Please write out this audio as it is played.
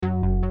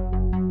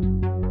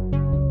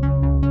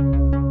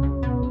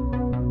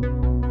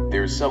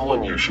There's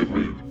someone you should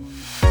meet.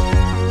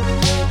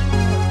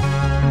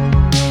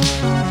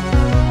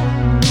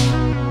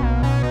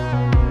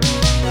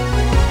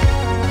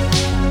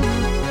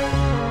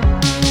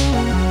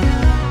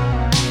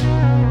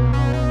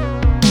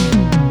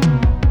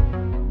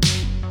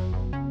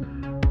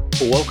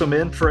 Welcome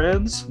in,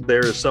 friends.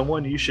 There is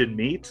someone you should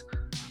meet.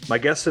 My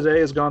guest today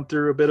has gone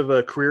through a bit of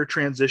a career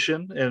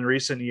transition in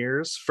recent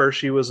years. First,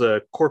 she was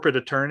a corporate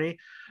attorney,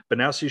 but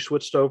now she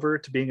switched over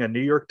to being a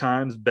New York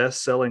Times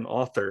best-selling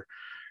author.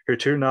 Her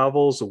two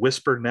novels,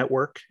 Whisper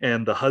Network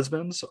and The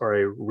Husbands, are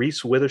a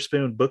Reese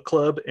Witherspoon Book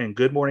Club and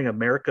Good Morning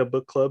America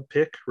Book Club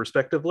pick,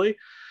 respectively.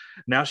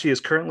 Now she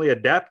is currently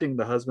adapting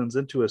The Husbands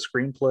into a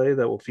screenplay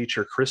that will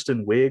feature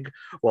Kristen Wiig,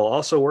 while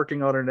also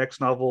working on her next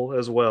novel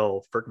as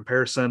well. For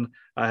comparison,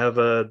 I have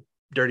a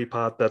Dirty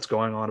Pot that's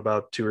going on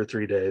about 2 or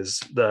 3 days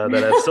that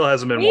still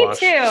hasn't been Me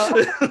watched.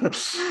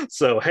 too.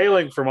 So,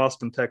 hailing from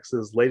Austin,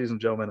 Texas, ladies and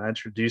gentlemen, I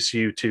introduce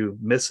you to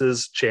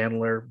Mrs.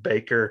 Chandler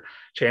Baker.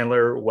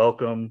 Chandler,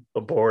 welcome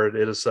aboard.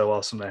 It is so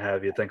awesome to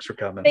have you. Thanks for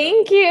coming.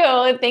 Thank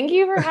you. Thank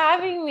you for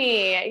having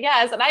me.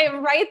 Yes, and I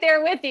am right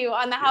there with you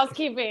on the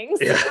housekeeping.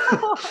 So.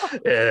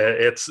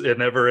 Yeah. It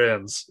never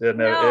ends. It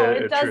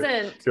doesn't.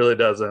 It really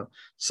doesn't.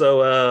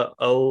 So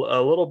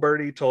a little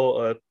birdie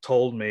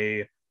told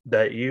me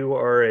that you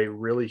are a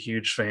really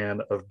huge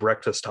fan of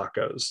breakfast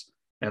tacos,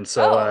 and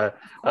so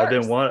I've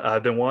been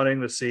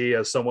wanting to see,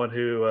 as someone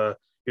who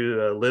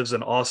lives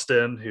in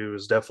Austin,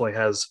 who's definitely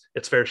has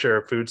its fair share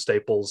of food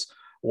staples.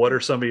 What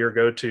are some of your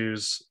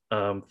go-tos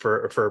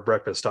for a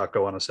breakfast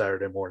taco on a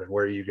Saturday morning?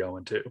 Where are you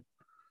going to?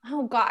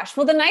 Oh gosh.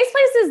 Well, the nice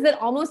place is that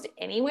almost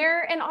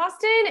anywhere in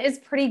Austin is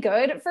pretty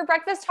good for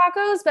breakfast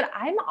tacos, but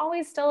I'm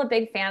always still a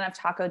big fan of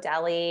Taco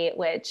Deli,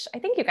 which I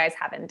think you guys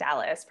have in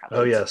Dallas probably.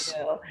 Oh, yes.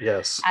 Too,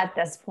 yes. At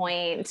this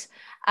point.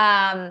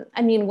 I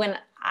mean, when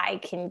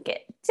I can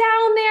get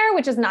down there,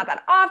 which is not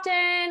that often,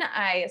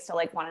 I still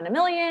like One in a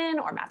Million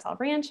or Matt's El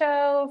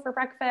Rancho for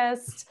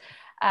breakfast.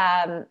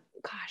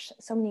 Gosh,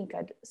 so many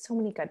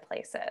good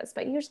places,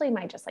 but usually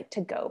my just like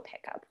to go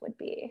pickup would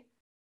be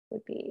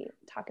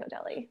Taco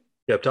Deli.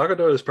 Yeah, Taco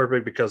Deli is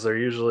perfect because they're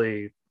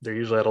usually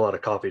at a lot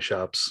of coffee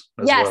shops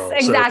as yes, well.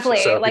 Exactly.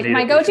 So like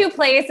my go-to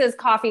place is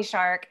Coffee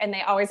Shark, and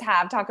they always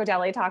have Taco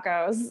Deli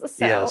tacos.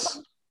 So.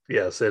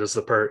 Yes, it is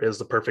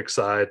the perfect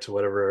side to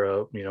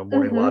whatever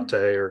morning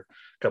latte or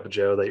cup of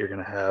joe that you're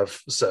going to have.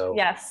 So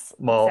yes,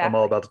 I'm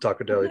all about the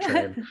Taco Deli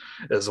train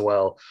as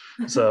well.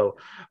 So,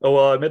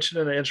 I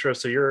mentioned in the intro,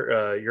 so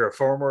you're a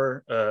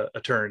former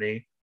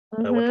attorney.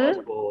 Went to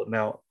law school,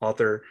 now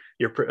author.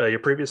 Your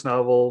previous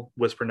novel,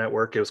 Whisper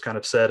Network, it was kind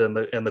of set in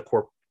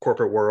the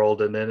corporate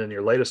world, and then in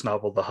your latest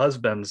novel, The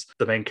Husbands,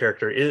 the main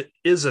character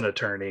is an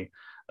attorney.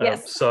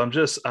 Yes. So I'm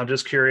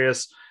just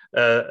curious,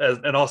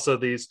 and also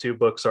these two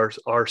books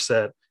are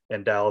set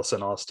in Dallas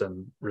and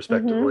Austin,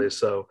 respectively.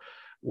 So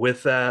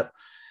with that,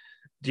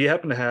 do you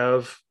happen to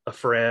have a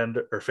friend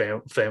or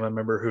family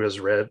member who has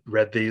read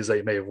these that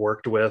you may have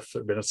worked with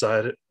or been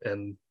inside,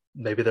 and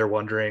maybe they're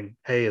wondering,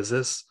 hey, is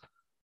this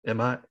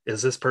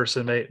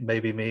person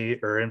maybe me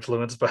or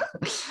influenced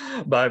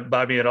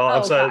by me at all?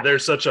 I'm sorry,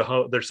 there's such a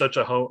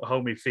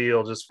homey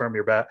feel just from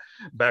your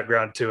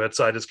background to it.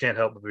 So I just can't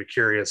help but be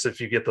curious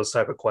if you get those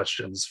type of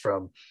questions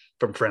from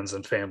friends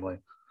and family.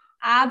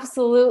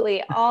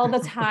 Absolutely, all the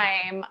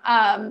time.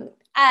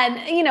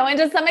 And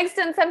to some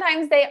extent,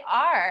 sometimes they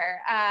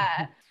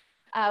are.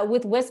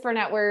 With Whisper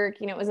Network,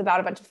 it was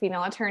about a bunch of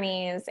female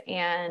attorneys,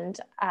 and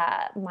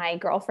my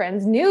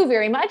girlfriends knew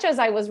very much as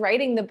I was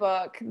writing the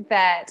book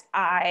that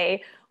I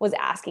was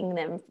asking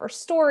them for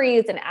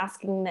stories and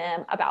asking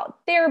them about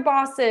their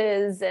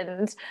bosses,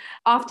 and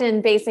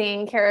often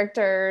basing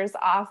characters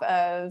off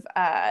of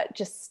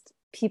just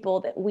people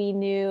that we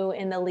knew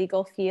in the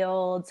legal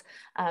field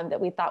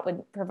that we thought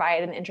would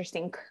provide an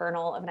interesting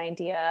kernel of an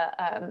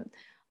idea.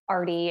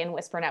 Artie in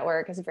Whisper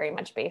Network is very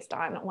much based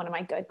on one of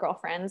my good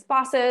girlfriend's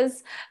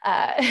bosses.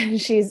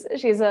 She's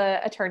a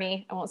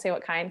attorney. I won't say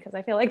what kind because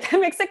I feel like that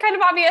makes it kind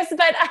of obvious,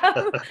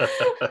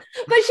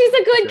 but she's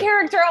a good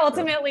character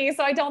ultimately.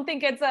 So I don't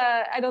think it's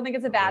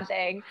a bad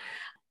thing.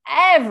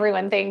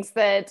 Everyone thinks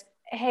that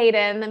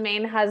Hayden, the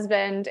main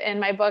husband in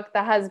my book,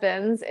 The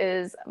Husbands,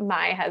 is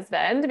my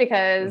husband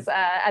because,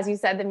 as you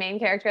said, the main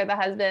character of The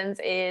Husbands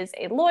is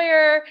a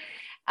lawyer.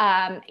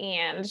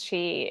 And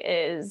she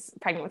is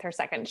pregnant with her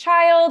second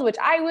child, which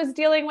I was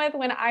dealing with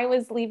when I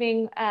was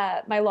leaving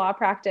my law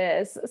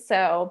practice.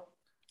 So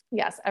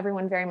yes,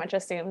 everyone very much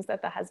assumes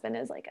that the husband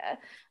is like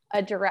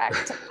a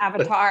direct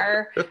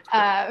avatar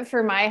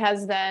for my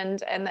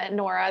husband, and that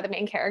Nora, the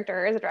main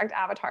character, is a direct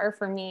avatar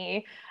for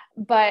me.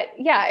 But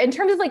yeah, in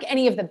terms of like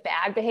any of the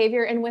bad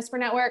behavior in Whisper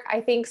Network,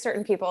 I think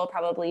certain people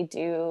probably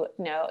do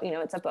know,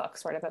 it's a book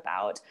sort of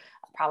about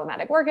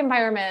problematic work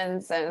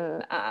environments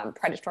and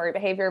predatory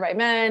behavior by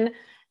men.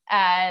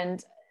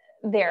 And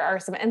there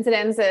are some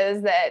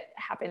incidences that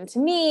happen to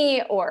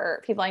me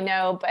or people I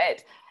know,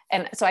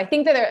 and so I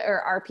think that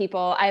there are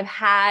people, I've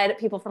had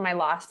people from my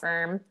law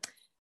firm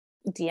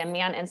DM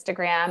me on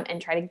Instagram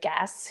and try to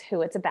guess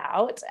who it's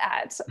about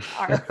at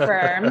our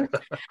firm.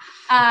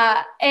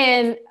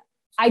 And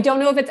I don't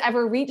know if it's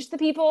ever reached the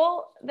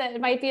people that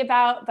it might be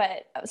about,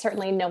 but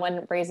certainly no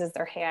one raises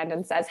their hand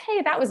and says,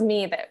 hey, that was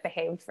me that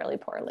behaved really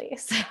poorly.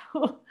 So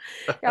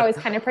you're always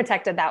kind of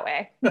protected that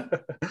way.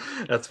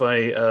 That's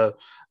funny.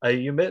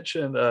 You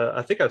mentioned,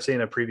 I think I've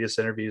seen in previous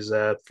interviews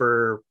that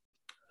for,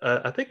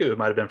 I think it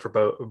might have been for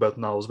both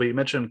novels, but you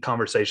mentioned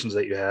conversations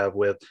that you have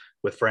with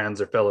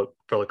friends or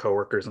fellow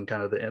coworkers, and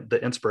kind of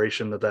the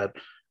inspiration that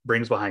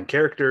brings behind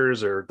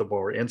characters, or the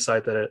more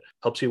insight that it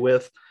helps you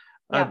with.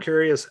 Yeah. I'm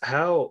curious,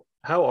 how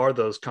are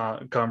those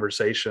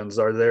conversations?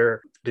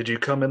 Did you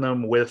come in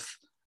them with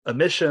a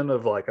mission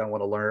of like, I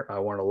want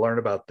to learn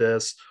about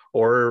this,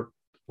 or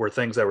were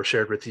things that were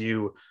shared with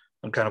you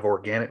and kind of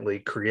organically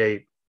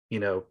create,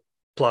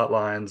 plot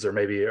lines, or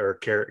maybe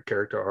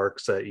character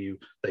arcs that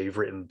you've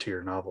written to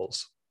your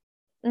novels?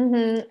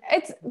 Mm-hmm.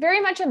 It's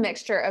very much a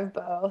mixture of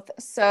both.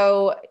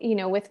 So,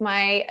 with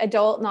my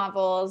adult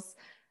novels,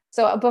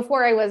 so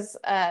before I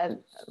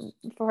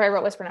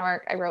wrote Whisper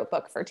Network, I wrote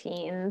Book for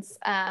Teens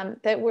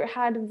that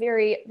had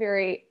very,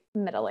 very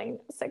middling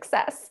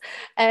success.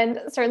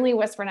 And certainly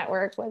Whisper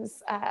Network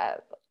was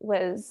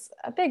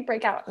a big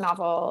breakout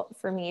novel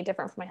for me,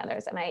 different from my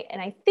others. And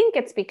I think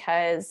it's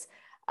because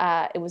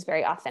it was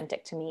very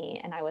authentic to me,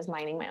 and I was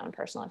mining my own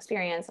personal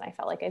experience. And I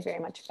felt like I very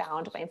much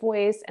found my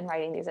voice in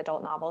writing these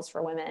adult novels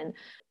for women.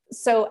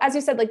 So as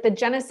you said, like the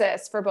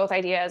genesis for both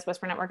ideas,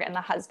 Whisper Network and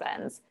The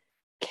Husbands,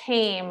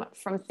 came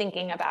from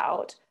thinking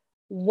about,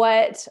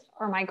 what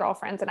are my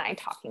girlfriends and I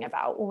talking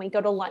about when we go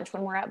to lunch,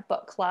 when we're at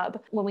book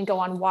club, when we go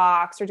on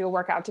walks or do a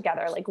workout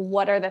together? Like,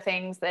 what are the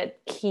things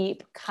that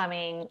keep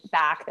coming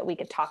back that we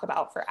could talk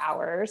about for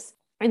hours?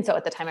 And so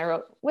at the time I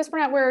wrote Whisper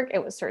Network,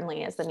 it was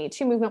certainly as the Me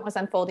Too movement was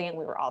unfolding,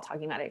 we were all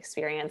talking about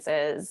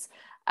experiences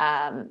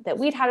that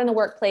we'd had in the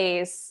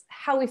workplace,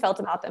 how we felt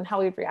about them,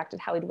 how we'd reacted,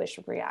 how we'd wish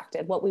we'd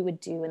reacted, what we would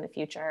do in the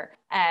future.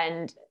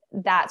 And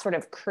that sort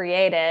of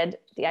created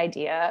the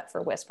idea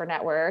for Whisper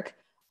Network.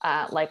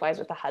 Likewise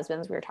with The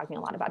Husbands, we were talking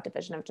a lot about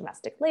division of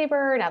domestic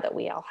labor now that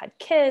we all had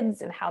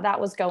kids and how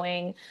that was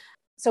going.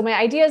 So my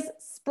ideas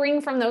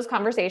spring from those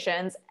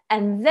conversations.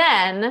 And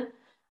then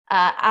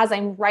as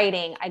I'm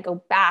writing, I go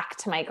back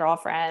to my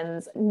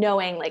girlfriends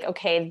knowing like,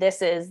 okay,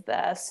 this is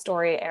the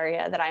story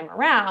area that I'm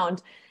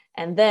around.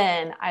 And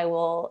then I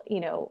will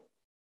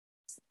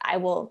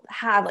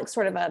have like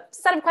sort of a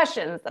set of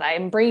questions that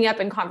I'm bringing up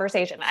in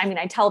conversation. I mean,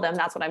 I tell them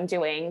that's what I'm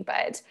doing,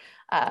 but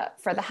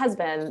for The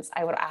Husbands,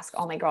 I would ask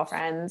all my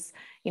girlfriends,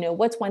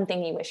 what's one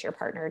thing you wish your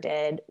partner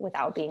did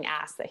without being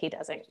asked that he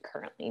doesn't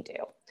currently do?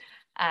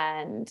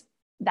 And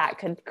that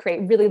could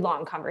create really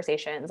long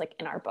conversations like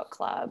in our book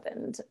club,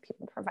 and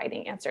people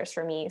providing answers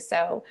for me.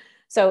 So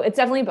it's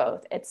definitely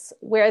both. It's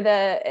where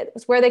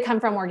they come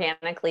from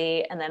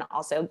organically, and then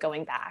also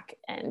going back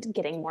and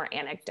getting more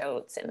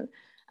anecdotes and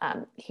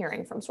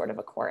hearing from sort of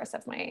a chorus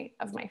of my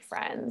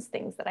friends,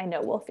 things that I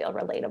know will feel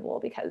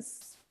relatable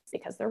because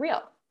they're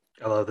real.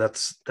 Oh,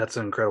 that's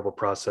an incredible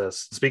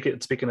process.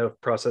 Speaking of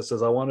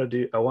processes, I want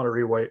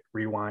to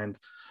rewind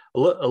a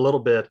little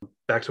bit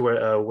back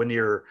to when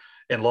you're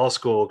in law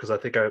school, because I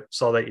think I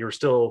saw that you're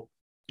still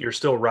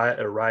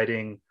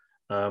writing,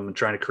 trying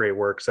to create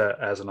works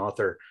as an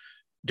author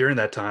during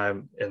that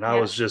time, and I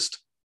was just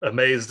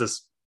amazed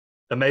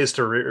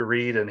to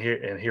read and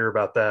hear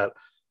about that,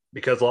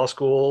 because law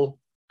school,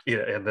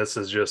 and this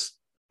is just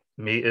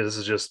me. This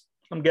is just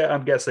I'm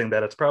guessing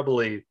that it's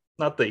probably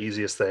not the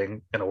easiest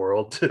thing in the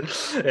world,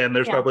 and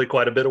there's probably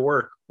quite a bit of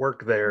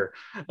work there.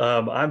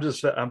 I'm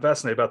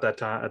fascinated about that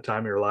time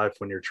of your life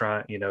when you're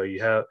trying.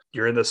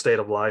 You're in this state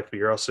of life, but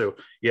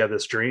you have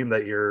this dream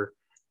that you're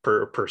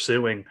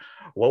pursuing.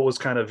 What was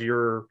kind of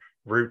your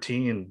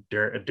routine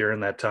during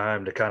that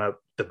time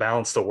to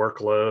balance the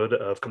workload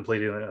of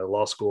completing a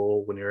law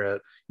school when you're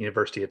at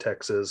University of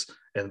Texas,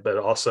 but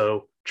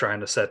also trying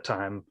to set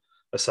time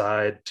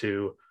aside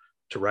to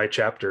write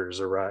chapters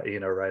or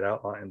write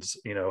outlines,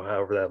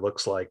 however that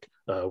looks like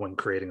when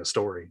creating a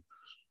story?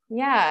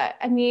 Yeah,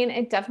 I mean,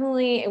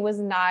 it was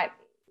not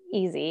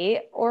easy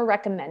or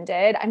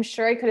recommended. I'm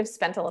sure I could have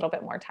spent a little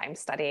bit more time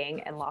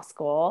studying in law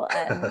school,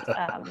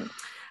 and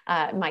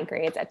my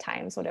grades at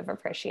times would have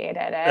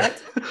appreciated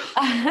it.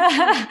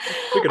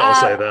 We could all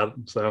say that.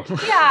 So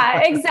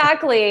yeah,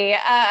 exactly.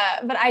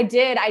 But I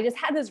just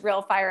had this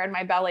real fire in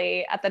my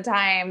belly at the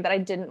time that I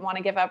didn't want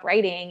to give up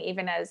writing,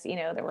 even as,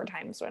 there were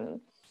times when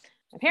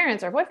my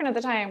parents or boyfriend at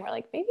the time were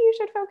like, maybe you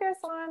should focus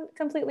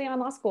completely on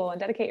law school and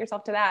dedicate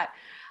yourself to that.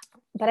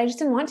 But I just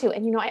didn't want to.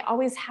 And, I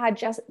always had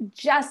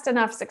just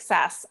enough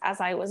success as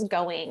I was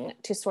going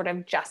to sort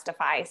of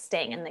justify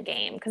staying in the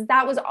game. Because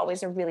that was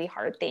always a really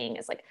hard thing,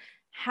 is like,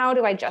 how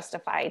do I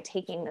justify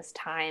taking this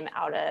time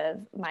out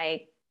of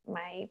my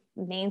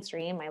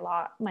mainstream,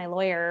 my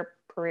lawyer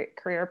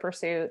career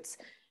pursuits,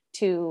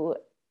 to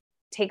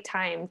take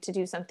time to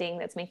do something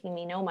that's making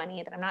me no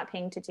money, that I'm not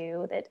paying to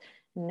do, that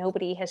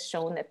nobody has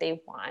shown that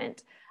they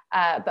want.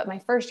 But my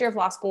first year of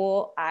law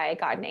school, I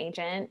got an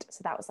agent.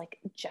 So that was like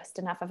just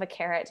enough of a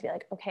carrot to be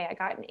like, okay, I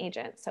got an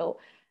agent. So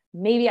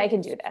maybe I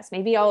can do this.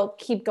 Maybe I'll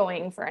keep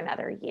going for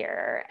another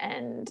year.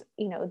 And,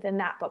 then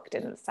that book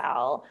didn't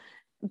sell.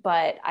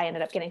 but I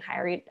ended up getting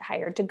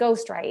hired to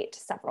ghostwrite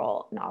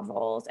several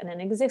novels and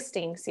an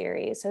existing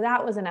series. So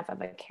that was enough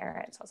of a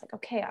carrot. So I was like,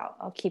 okay,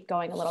 I'll keep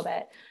going a little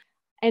bit.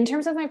 In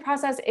terms of my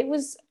process,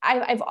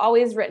 I've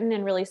always written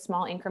in really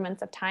small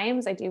increments of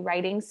times. I do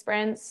writing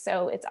sprints.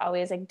 So it's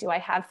always like, do I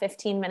have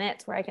 15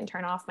 minutes where I can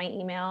turn off my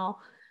email,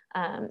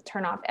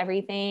 turn off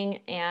everything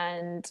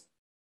and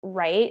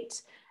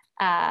write?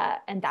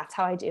 And that's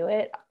how I do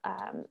it.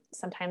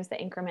 Sometimes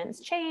the increments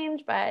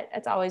change, but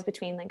it's always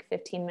between like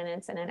 15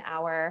 minutes and an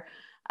hour.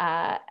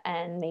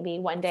 And maybe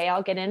one day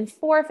I'll get in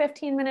 4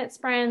 15-minute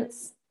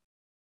sprints,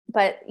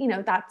 but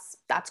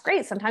that's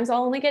great. Sometimes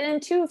I'll only get in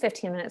 2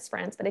 15-minute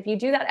sprints, but if you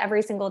do that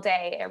every single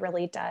day, it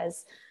really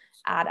does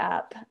add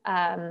up.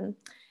 And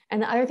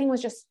the other thing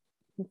was just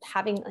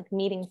having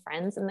meeting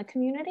friends in the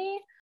community.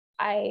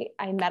 I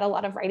met a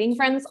lot of writing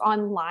friends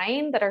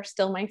online that are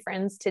still my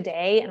friends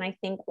today. And I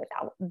think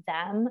without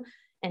them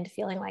and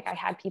feeling like I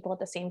had people at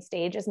the same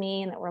stage as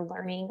me and that were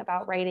learning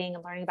about writing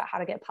and learning about how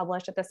to get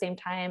published at the same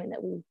time, and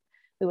that we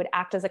would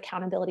act as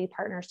accountability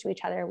partners to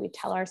each other. We'd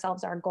tell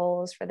ourselves our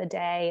goals for the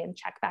day and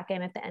check back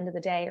in at the end of the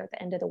day or at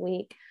the end of the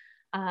week.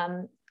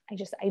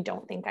 I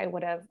don't think I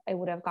would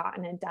have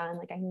gotten it done.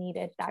 I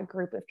needed that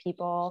group of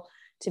people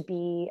to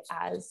be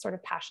as sort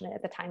of passionate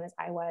at the time as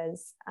I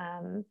was.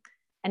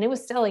 And it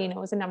was still, it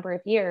was a number of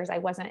years. I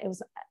was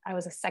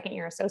a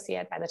second-year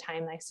associate by the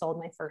time I sold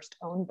my first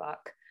own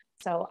book.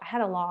 So I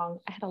had a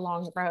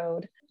long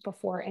road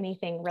before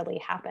anything really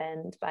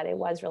happened, but it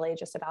was really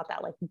just about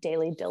that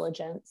daily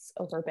diligence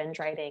over binge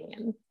writing.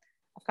 And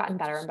I've gotten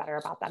better and better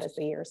about that as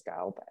the years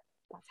go, but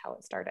that's how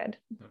it started.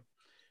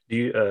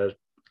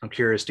 I'm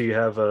curious, do you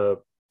have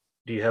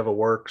a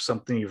work,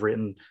 something you've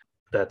written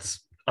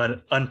that's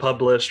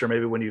unpublished, or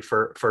maybe when you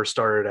first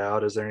started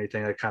out? Is there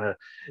anything that kind of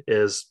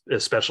is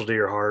special to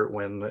your heart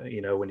when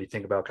you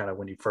think about kind of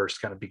when you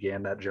first kind of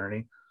began that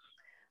journey?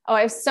 Oh,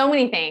 I have so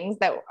many things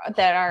that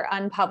are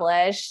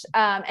unpublished,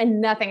 and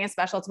nothing is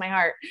special to my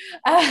heart.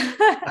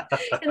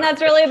 And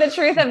that's really the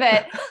truth of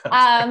it.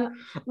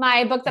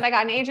 My book that I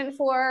got an agent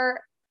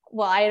for,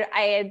 well,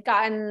 I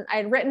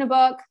had written a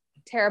book,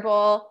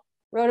 terrible,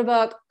 wrote a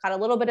book, got a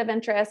little bit of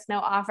interest, no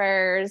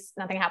offers,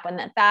 nothing happened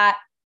at that.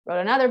 Wrote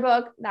another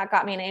book that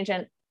got me an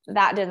agent,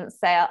 that didn't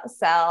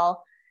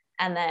sell.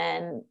 And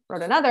then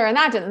wrote another and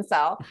that didn't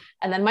sell.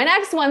 And then my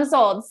next one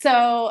sold.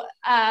 So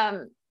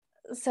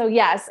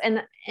yes.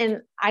 And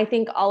I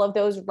think all of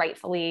those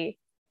rightfully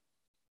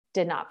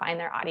did not find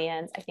their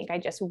audience. I think I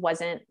just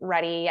wasn't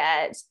ready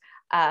yet.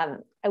 I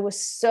was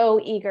so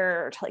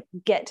eager to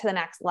get to the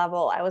next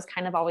level. I was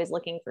kind of always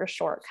looking for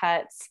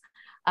shortcuts.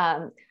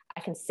 I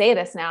can say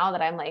this now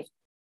that I'm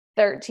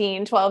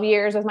 13, 12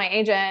 years with my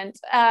agent.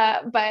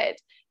 But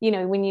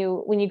when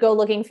you go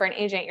looking for an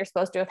agent, you're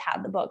supposed to have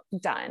had the book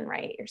done,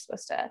 right? You're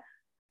supposed to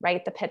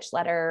write the pitch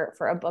letter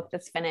for a book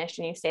that's finished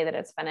and you say that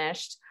it's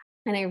finished.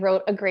 And I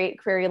wrote a great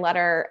query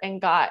letter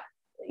and got,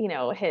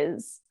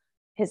 his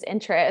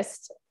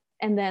interest.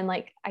 And then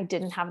I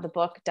didn't have the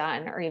book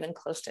done or even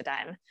close to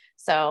done.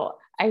 So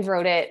I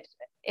wrote it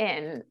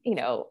in,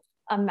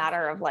 a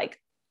matter of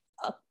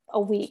a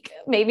weet,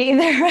 maybe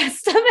the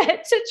rest of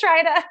it, to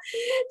try to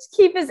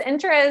keep his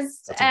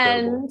interest. That's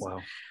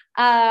incredible.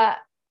 Wow.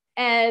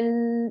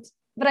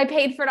 But I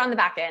paid for it on the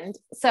back end.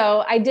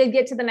 So I did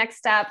get to the next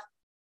step.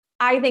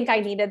 I think I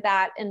needed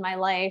that in my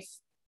life,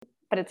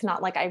 but it's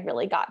not like I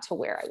really got to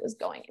where I was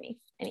going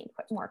any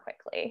more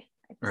quickly.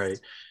 Right.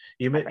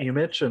 You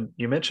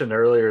mentioned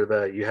earlier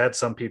that you had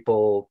some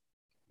people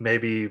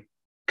maybe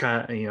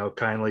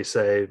kindly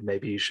say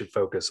maybe you should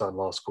focus on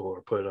law school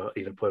or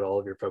put all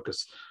of your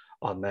focus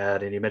on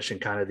that. And you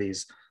mentioned kind of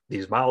these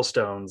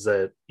milestones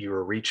that you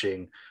were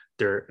reaching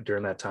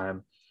during that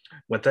time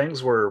when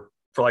things were,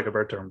 for lack of a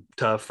better term,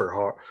 tough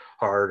or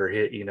hard or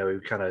hit,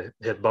 you kind of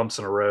hit bumps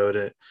in the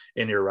road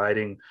in your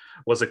writing.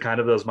 Was it kind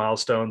of those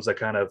milestones that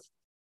kind of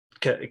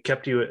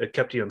kept you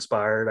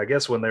inspired? I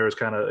guess when there was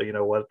kind of,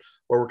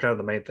 what were kind of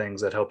the main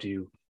things that helped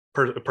you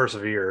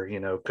persevere,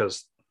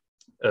 because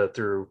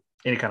through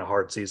any kind of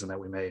hard season that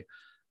we may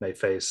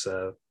face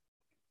through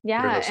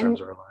those times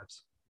of our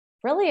lives.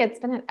 Really, it's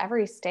been at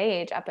every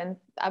stage up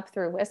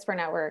through Whisper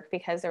Network,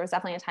 because there was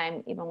definitely a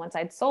time, even once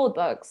I'd sold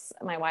books,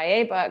 my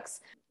YA books,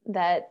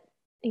 that,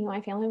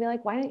 my family would be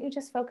like, why don't you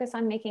just focus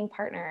on making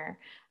partner?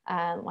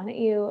 Why don't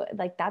you,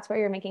 that's where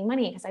you're making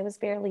money? Because I was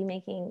barely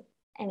making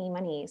any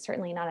money,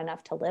 certainly not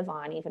enough to live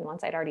on. Even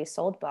once I'd already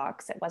sold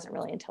books, it wasn't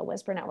really until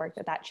Whisper Network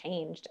that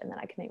changed and that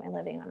I could make my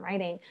living on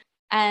writing.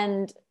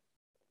 And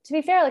to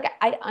be fair,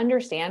 I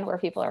understand where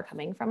people are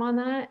coming from on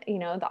that.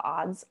 The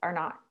odds are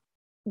not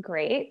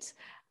great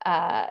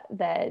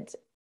that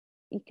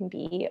you can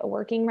be a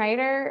working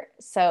writer.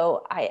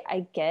 So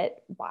I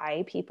get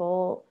why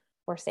people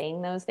were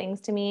saying those things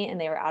to me, and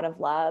they were out of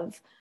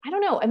love. I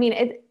don't know. I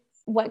mean,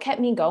 what kept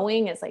me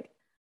going is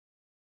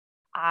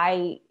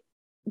I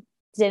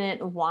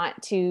didn't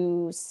want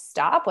to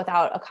stop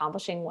without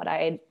accomplishing what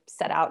I had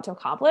set out to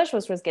accomplish,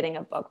 which was getting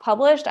a book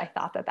published. I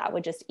thought that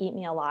would just eat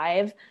me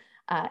alive.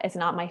 It's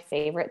not my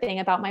favorite thing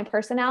about my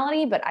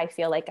personality, but I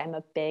feel like I'm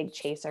a big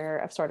chaser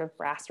of sort of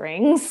brass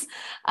rings.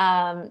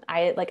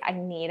 I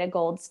need a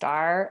gold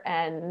star,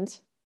 and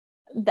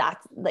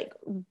that's like,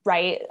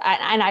 right.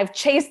 And I've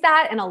chased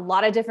that in a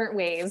lot of different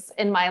ways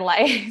in my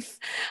life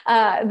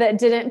that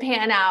didn't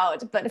pan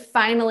out. But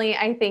finally,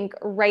 I think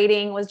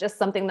writing was just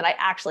something that I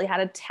actually had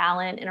a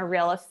talent and a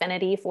real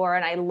affinity for.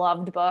 And I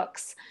loved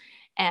books,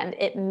 and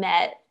it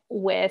met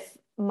with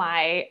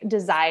my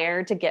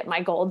desire to get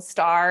my gold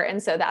star.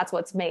 And so that's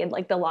what's made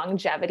like the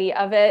longevity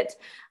of it.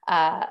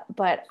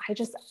 But I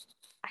just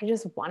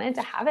wanted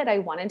to have it. I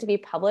wanted to be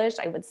published.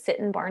 I would sit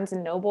in Barnes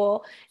and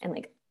Noble and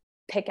like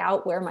pick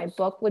out where my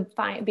book would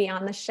be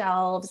on the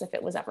shelves if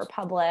it was ever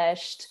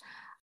published.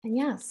 And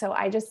yeah, so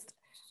I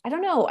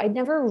don't know. I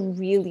never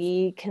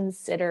really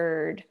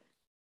considered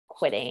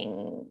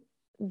quitting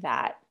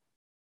that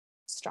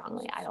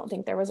strongly. I don't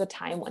think there was a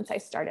time once I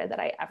started that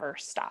I ever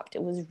stopped.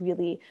 It was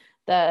really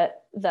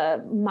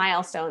the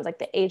milestones, like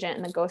the agent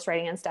and the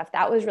ghostwriting and stuff.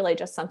 That was really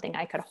just something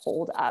I could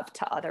hold up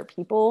to other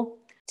people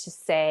to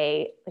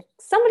say, like,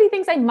 somebody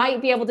thinks I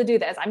might be able to do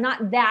this. I'm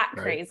not that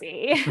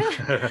crazy.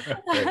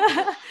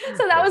 Right.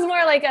 So that was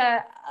more like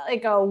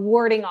a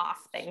warding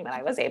off thing that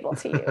I was able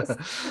to use.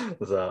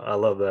 So I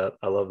love that.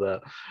 I love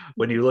that.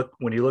 When you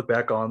look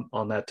back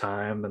on that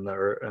time and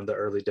the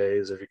early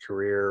days of your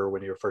career,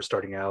 when you were first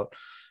starting out,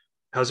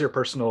 how's your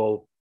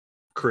personal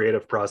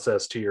creative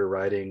process to your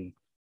writing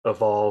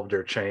evolved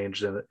or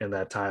changed in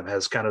that time?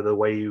 Has kind of the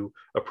way you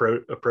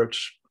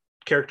approach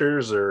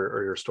characters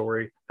or your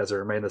story, has it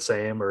remained the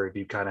same, or have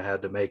you kind of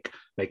had to make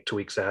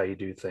tweaks to how you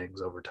do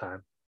things over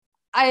time?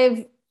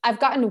 I've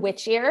gotten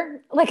witchier.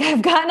 Like,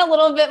 I've gotten a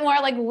little bit more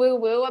like woo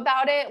woo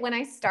about it. When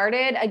I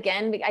started,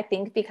 again, I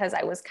think because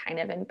I was kind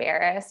of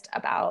embarrassed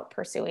about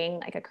pursuing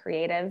like a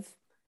creative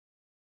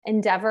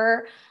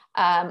endeavor,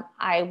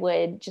 I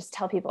would just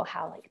tell people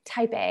how like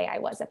type A I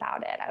was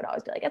about it. I would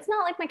always be like, it's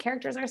not like my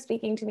characters are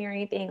speaking to me or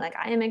anything. Like,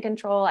 I am in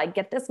control. I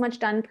get this much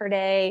done per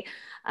day.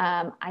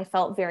 I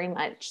felt very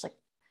much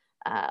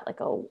like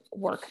a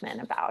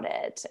workman about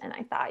it. And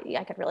I thought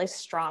I could really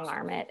strong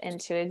arm it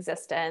into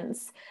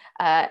existence.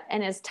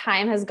 And as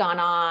time has gone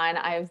on,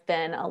 I've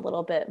been a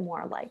little bit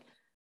more like,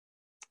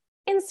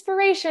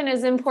 inspiration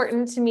is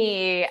important to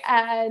me.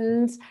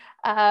 And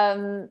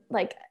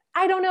like,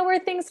 I don't know where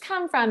things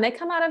come from. They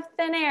come out of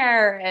thin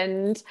air,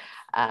 and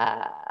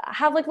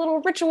have like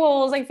little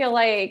rituals, I feel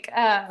like.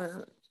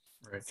 Right.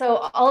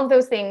 So all of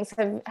those things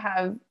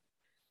have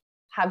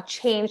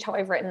changed how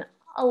I've written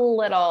a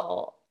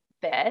little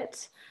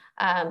bit,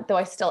 though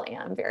I still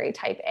am very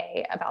type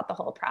A about the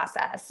whole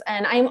process.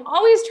 And I'm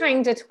always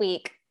trying to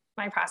tweak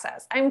my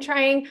process. I'm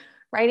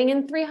writing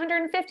in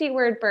 350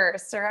 word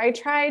bursts, or I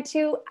try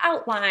to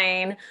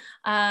outline,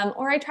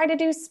 or I try to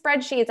do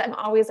spreadsheets. I'm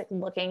always like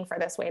looking for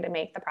this way to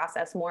make the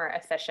process more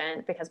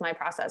efficient, because my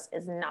process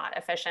is not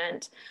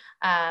efficient.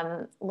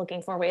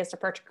 Looking for ways to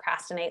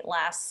procrastinate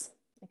less,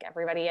 like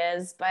everybody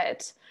is.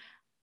 But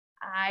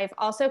I've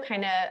also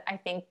kind of, I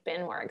think,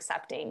 been more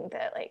accepting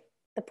that like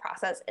the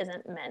process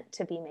isn't meant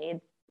to be made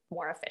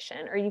more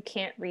efficient, or you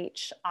can't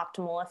reach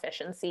optimal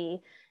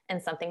efficiency in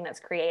something that's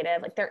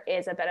creative. Like, there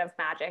is a bit of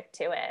magic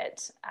to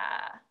it.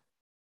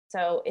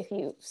 So if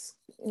you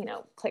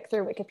click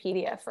through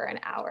Wikipedia for an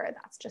hour,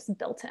 that's just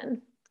built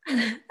in.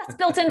 That's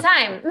built in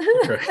time.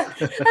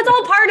 That's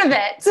all part of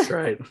it.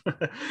 Right.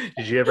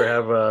 Did you ever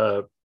have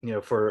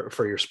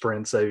for your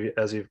sprints,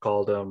 as you've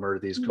called them, or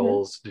these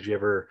goals, did you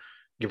ever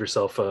give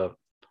yourself a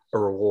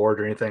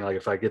reward or anything? Like,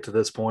 if I get to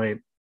this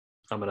point,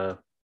 I'm gonna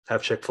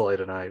have Chick-fil-A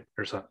tonight,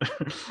 or something,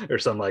 or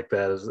something like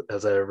that.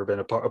 Has that ever been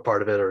a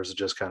part of it, or is it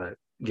just kind of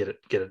get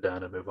it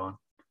done and move on?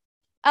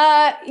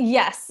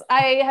 Yes,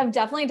 I have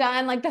definitely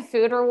done like the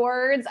food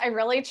rewards. I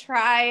really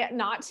try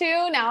not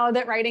to, now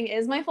that writing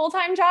is my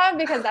full-time job,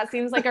 because that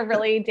seems like a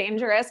really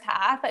dangerous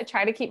path. I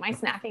try to keep my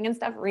snacking and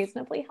stuff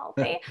reasonably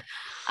healthy.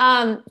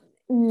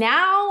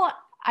 Now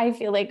I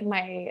feel like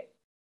my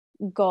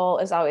goal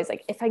is always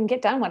like, if I can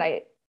get done what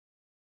I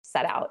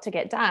set out to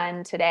get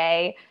done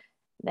today,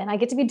 then I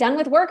get to be done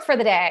with work for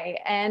the day,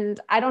 and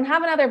I don't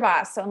have another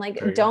boss. So I'm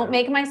like, don't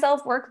make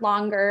myself work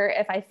longer.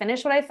 If I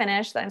finish what I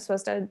finish that I'm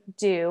supposed to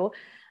do,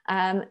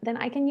 then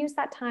I can use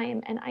that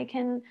time and I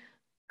can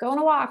go on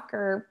a walk,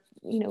 or,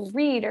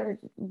 read or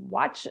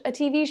watch a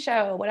TV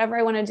show, whatever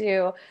I want to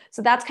do.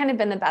 So that's kind of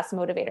been the best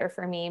motivator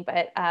for me.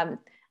 But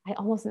I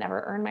almost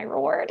never earn my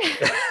reward.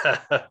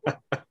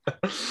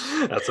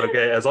 That's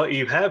okay. As long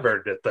you have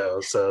earned it,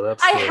 though. So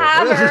I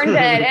have earned it,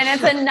 and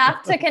it's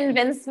enough to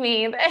convince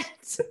me that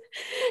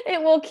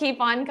it will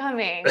keep on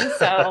coming.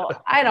 So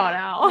I don't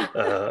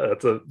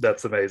know.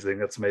 That's amazing.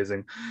 That's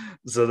amazing.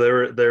 So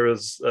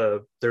there's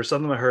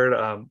something I heard.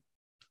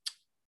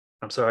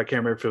 I'm sorry, I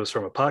can't remember if it was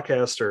from a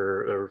podcast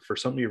or for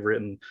something you've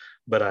written,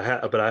 but I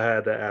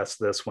had to ask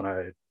this when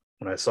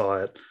I saw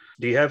it.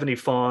 Do you have any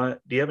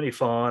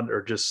fond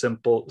or just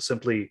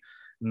simply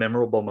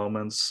memorable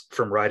moments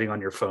from writing on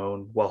your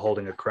phone while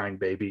holding a crying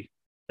baby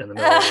in the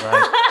middle of the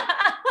night?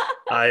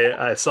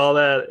 I saw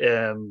that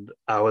and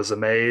I was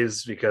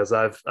amazed because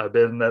I've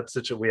been in that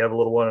situation. We have a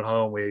little one at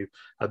home.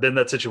 I've been in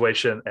that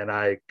situation and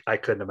I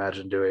couldn't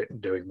imagine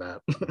doing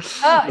that.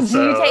 Oh, do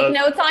So, you take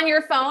notes on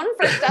your phone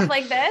for stuff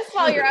like this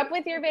while you're up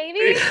with your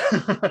baby?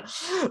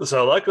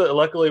 So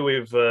luckily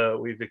we've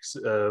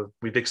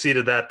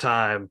exceeded that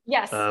time.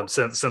 Yes.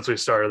 Since we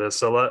started this.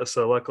 So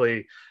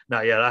luckily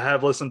not yet. I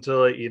have listened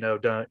to it,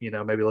 done,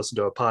 maybe listen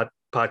to a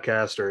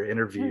podcast or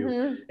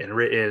interview and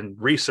written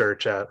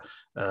research out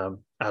of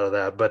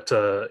that. But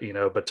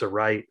to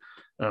write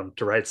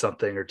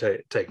something or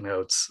take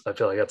notes, I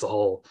feel like that's a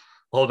whole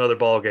nother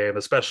ball game,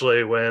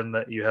 especially when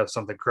you have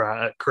something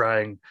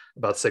crying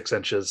about 6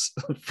 inches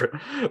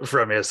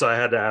from you. So I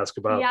had to ask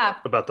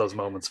about those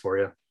moments for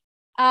you.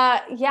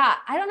 Yeah,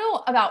 I don't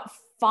know about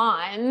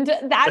fond.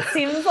 That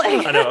seems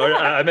like I know.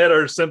 I meant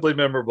are simply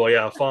memorable.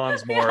 Yeah,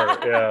 fond's more.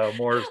 Yeah,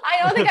 more.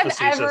 I don't think I've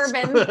facetious. ever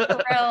been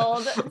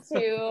thrilled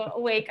to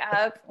wake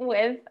up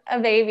with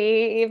a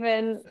baby,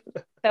 even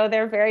though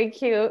they're very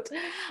cute.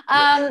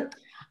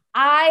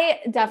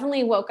 I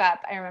definitely woke up,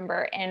 I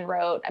remember, and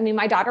wrote. I mean,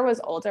 my daughter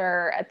was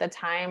older at the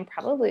time,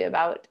 probably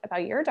about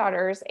your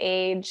daughter's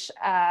age.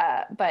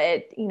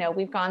 But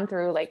we've gone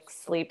through like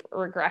sleep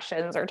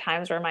regressions or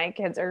times where my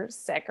kids are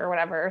sick or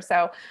whatever.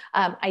 So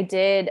I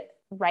did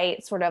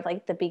write sort of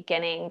like the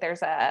beginning.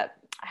 I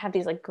have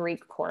these like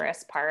Greek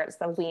chorus parts,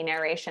 the we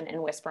narration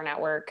in Whisper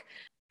Network,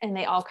 and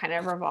they all kind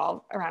of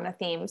revolve around a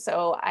theme.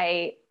 So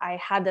I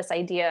had this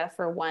idea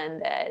for one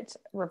that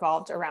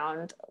revolved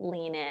around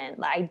lean in,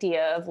 the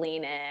idea of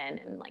lean in,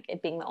 and like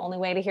it being the only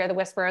way to hear the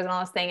whispers and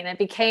all this thing. And it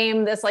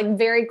became this like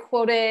very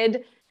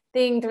quoted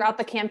thing throughout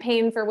the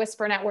campaign for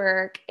Whisper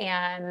Network,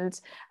 and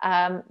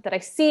that I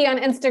see on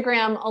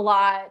Instagram a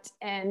lot.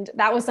 And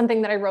that was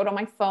something that I wrote on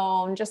my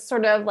phone, just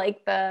sort of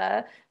like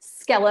the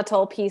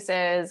skeletal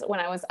pieces when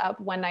I was up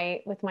one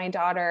night with my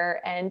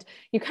daughter. And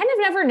you kind of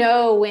never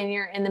know when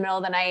you're in the middle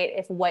of the night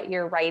if what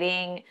you're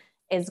writing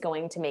is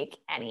going to make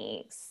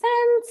any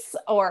sense,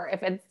 or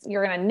if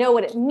you're going to know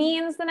what it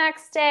means the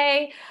next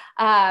day.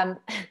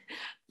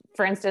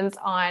 For instance,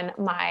 on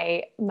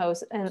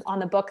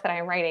the book that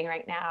I'm writing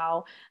right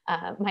now,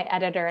 my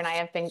editor and I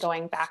have been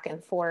going back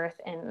and forth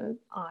on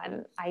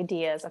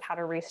ideas of how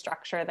to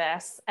restructure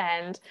this.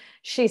 And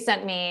she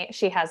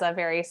has a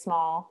very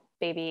small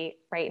baby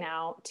right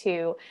now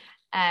too.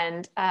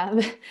 And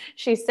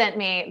she sent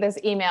me this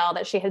email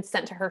that she had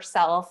sent to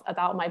herself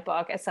about my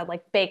book. It said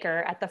like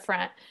Baker at the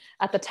front,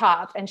 at the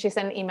top. And she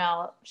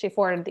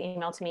forwarded the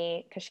email to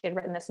me because she had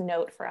written this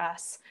note for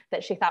us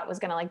that she thought was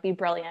going to like be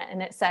brilliant.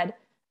 And it said,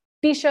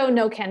 "Be show,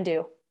 no can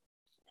do."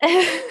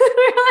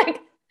 We're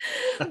like,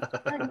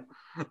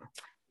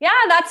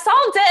 yeah, that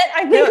solved it.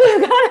 I think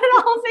we've got it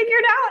all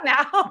figured out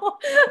now.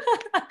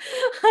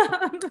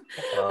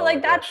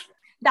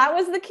 That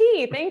was the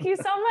key. Thank you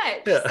so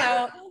much. Yeah.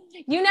 So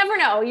you never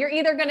know. You're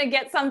either going to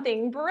get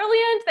something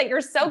brilliant that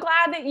you're so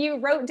glad that you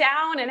wrote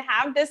down and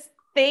have this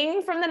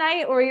thing from the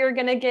night, or you're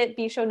going to get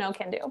be show, no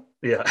can do.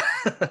 Yeah.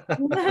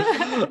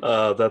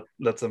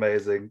 That's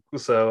amazing.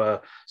 So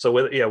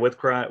with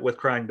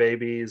crying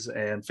babies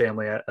and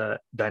family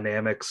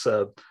dynamics,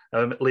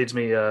 it leads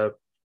me to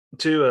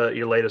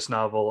your latest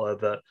novel,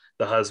 the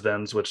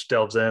Husbands, which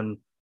delves in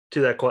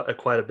to that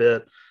quite a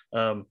bit.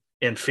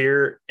 In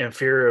fear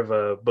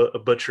of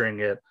butchering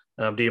it,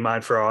 do you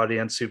mind, for our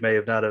audience who may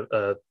have not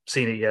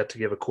seen it yet, to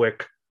give a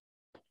quick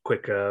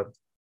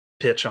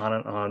pitch on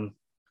it,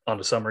 on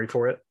the summary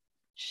for it?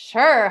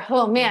 Sure.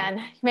 Oh man,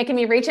 you're making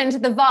me reach into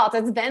the vault.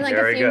 It's been like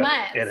a few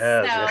months. It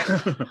has.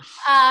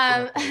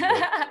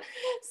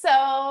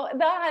 So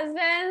The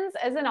Husbands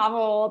is a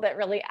novel that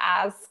really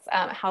asks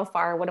how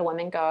far would a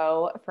woman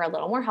go for a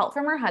little more help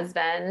from her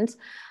husband.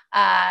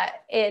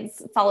 It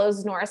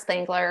follows Nora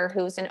Spangler,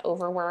 who's an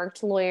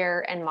overworked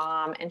lawyer and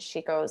mom, and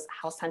she goes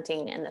house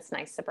hunting in this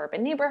nice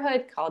suburban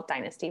neighborhood called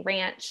Dynasty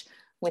Ranch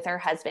with her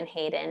husband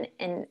Hayden.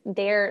 And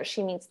there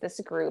she meets this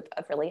group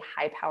of really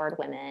high-powered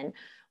women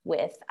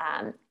with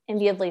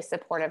enviably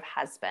supportive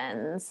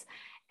husbands.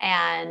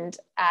 And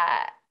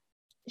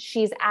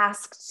she's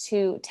asked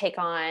to take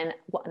on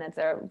one of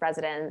the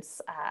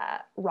residents'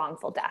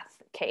 wrongful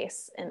death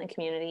case in the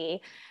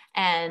community.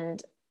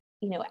 And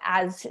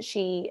as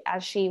she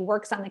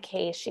works on the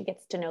case, she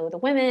gets to know the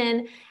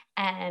women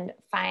and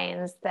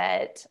finds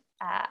that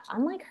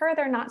unlike her,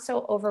 they're not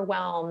so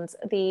overwhelmed.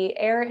 The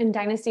air in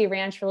Dynasty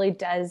Ranch really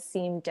does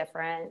seem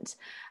different.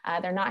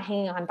 They're not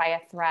hanging on by a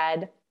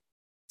thread.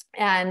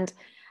 And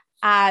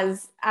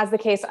as the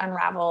case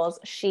unravels,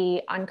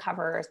 she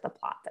uncovers the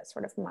plot that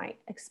sort of might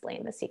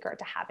explain the secret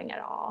to having it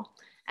all.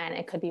 And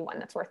it could be one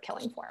that's worth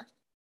killing for.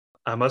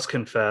 I must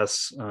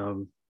confess,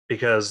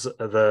 because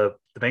the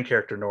main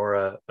character,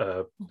 Nora,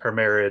 her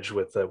marriage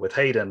with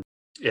Hayden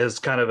is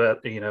kind of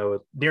at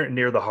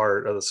near the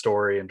heart of the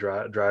story and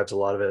drives a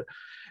lot of it.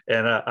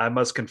 And I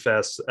must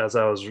confess, as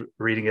I was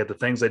reading it, the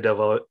things they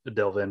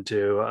delve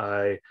into,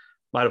 I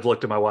might have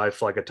looked at my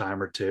wife like a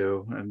time or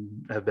two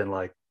and have been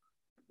like,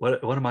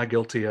 what am I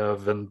guilty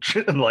of? And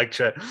like,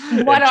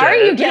 what are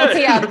you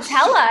guilty of?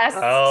 Tell us.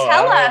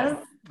 Tell us.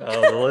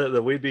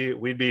 We'd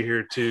be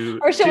here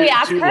Or should we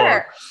ask too long.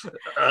 her?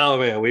 Oh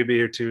man, we'd be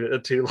here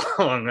too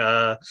long.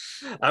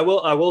 I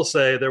will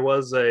say there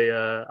was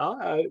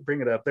I'll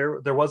bring it up.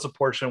 There was a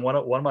portion. One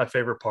of my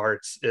favorite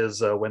parts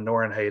is when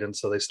Nora and Hayden.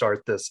 So they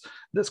start this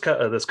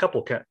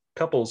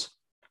couples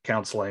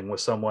counseling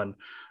with someone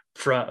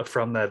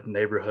from that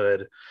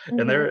neighborhood, and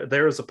Mm-hmm.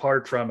 there is a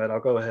part from it. I'll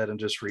go ahead and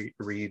just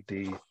read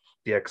the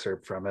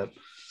excerpt from it.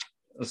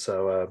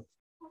 So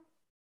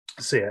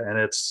yeah, and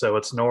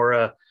it's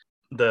Nora.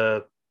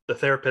 The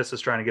therapist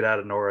is trying to get out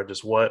of Nora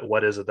just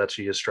what is it that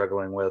she is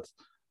struggling with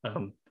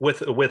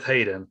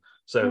Hayden.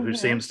 So who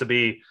Mm-hmm.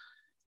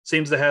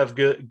 seems to have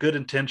good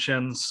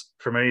intentions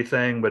from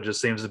anything, but just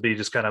seems to be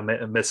just kind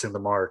of missing the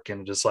mark,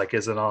 and just like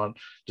isn't on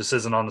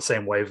the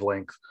same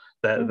wavelength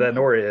that Mm-hmm.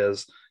 Nora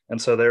is. And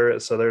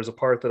there's a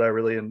part that I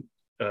really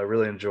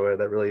enjoy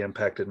that really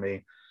impacted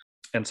me.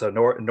 And so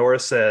Nora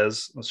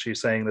says,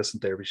 she's saying this in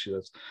therapy. She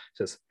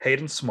says,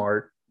 Hayden's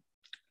smart.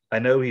 I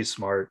know he's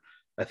smart.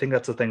 I think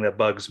that's the thing that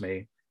bugs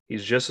me.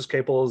 He's just as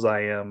capable as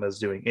I am as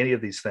doing any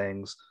of these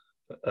things,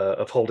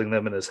 of holding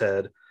them in his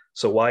head.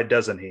 So why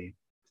doesn't he?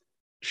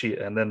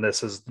 And then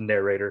this is the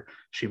narrator.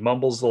 She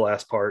mumbles the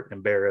last part,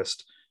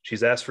 embarrassed.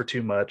 She's asked for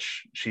too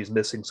much. She's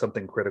missing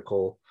something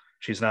critical.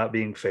 She's not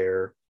being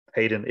fair.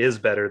 Hayden is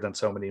better than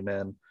so many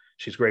men.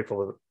 She's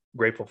grateful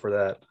for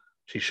that.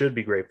 She should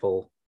be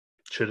grateful,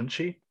 shouldn't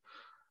she?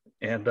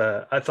 And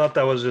I thought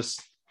that was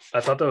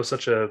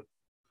such a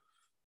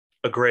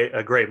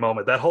great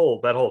moment. That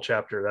whole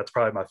chapter, that's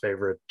probably my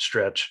favorite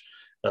stretch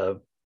uh,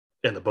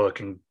 in the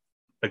book. And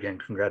again,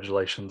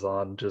 congratulations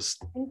on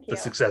just Thank the you.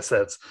 success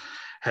that's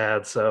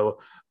had. So,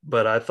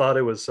 but I thought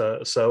it was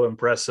so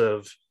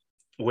impressive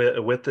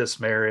with this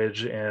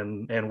marriage,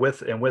 and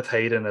with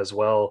Hayden as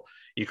well.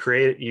 You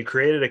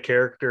created a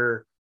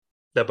character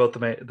that both the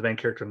main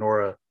character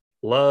Nora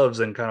loves,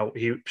 and kind of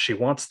she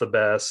wants the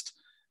best,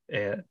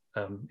 and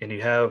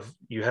you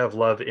have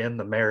love in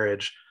the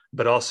marriage,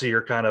 but also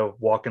you're kind of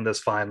walking this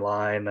fine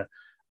line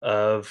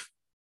of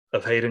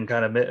Hayden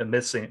kind of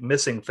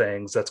missing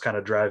things that's kind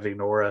of driving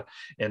Nora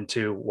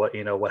into what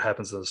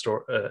happens in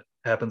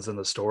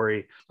the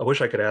story. I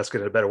wish I could ask it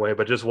in a better way,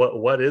 but just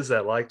what is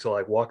that like to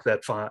like walk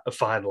that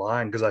fine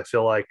line? Because I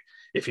feel like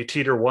if you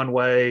teeter one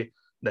way,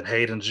 then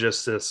Hayden's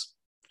just this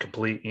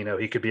complete,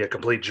 he could be a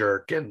complete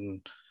jerk,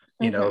 and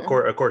of Mm-hmm.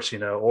 course,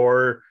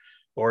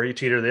 or you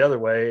teeter the other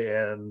way,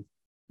 and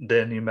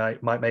then you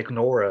might make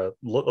Nora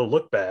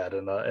look bad,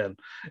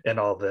 and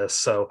all this.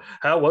 So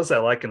how was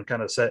that like in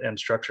kind of set and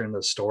structuring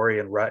the story,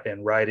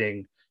 and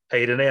writing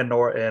Hayden and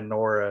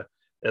Nora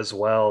as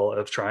well,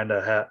 of trying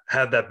to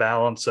have that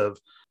balance of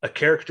a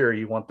character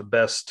you want the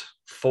best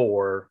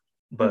for,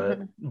 but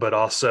Mm-hmm.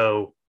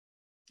 also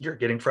you're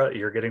getting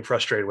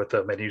frustrated with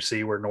them, and you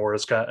see where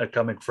Nora's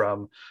coming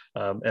from,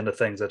 and the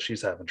things that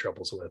she's having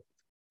troubles with.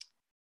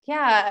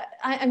 Yeah,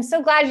 I'm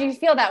so glad you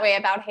feel that way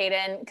about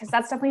Hayden, because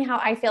that's definitely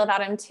how I feel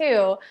about him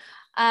too.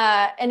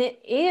 And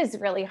it is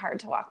really hard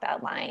to walk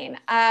that line.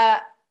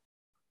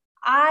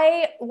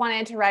 I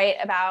wanted to write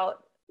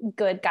about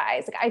good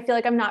guys. Like, I feel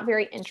like I'm not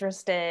very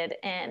interested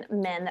in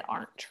men that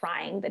aren't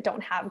trying, that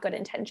don't have good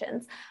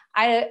intentions.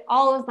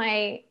 All of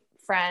my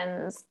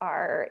friends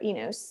are,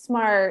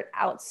 smart,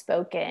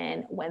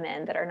 outspoken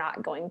women that are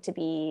not going to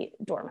be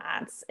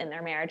doormats in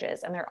their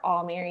marriages, and they're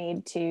all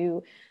married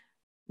to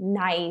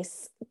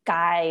nice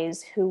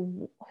guys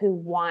who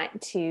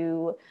want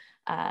to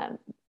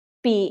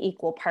be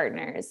equal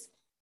partners.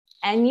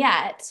 And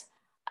yet,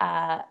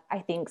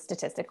 I think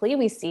statistically,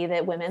 we see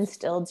that women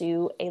still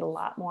do a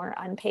lot more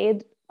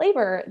unpaid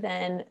labor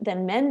than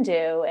men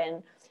do.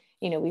 And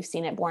we've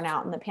seen it borne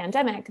out in the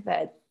pandemic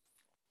that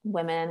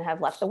women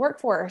have left the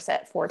workforce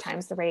at 4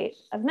 times the rate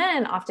of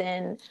men,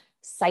 often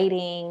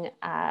citing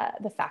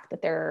the fact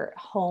that their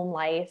home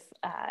life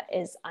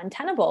is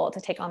untenable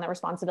to take on the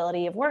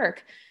responsibility of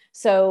work.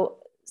 So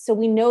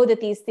we know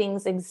that these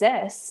things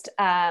exist.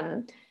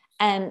 And,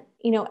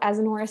 as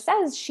Nora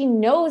says, she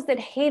knows that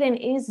Hayden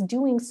is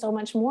doing so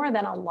much more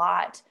than a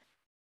lot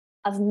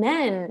of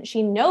men.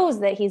 She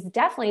knows that he's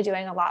definitely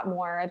doing a lot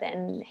more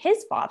than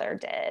his father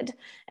did,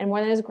 and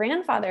more than his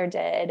grandfather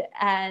did.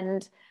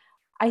 And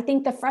I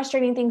think the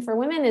frustrating thing for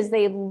women is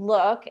they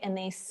look and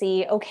they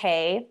see,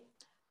 okay,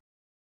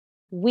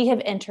 we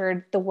have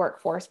entered the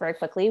workforce very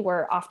quickly.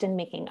 We're often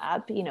making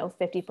up,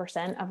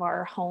 50% of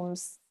our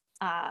home's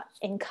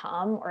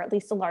income, or at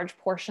least a large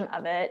portion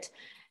of it.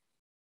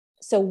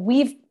 So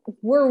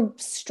we're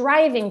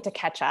striving to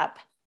catch up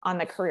on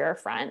the career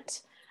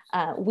front.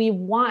 We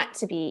want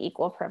to be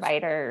equal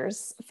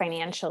providers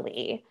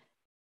financially.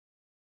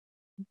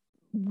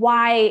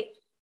 Why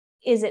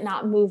is it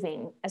not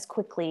moving as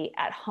quickly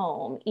at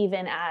home,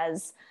 even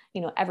as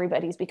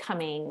everybody's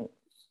becoming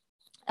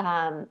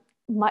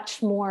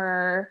much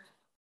more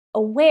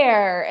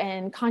aware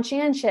and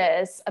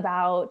conscientious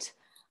about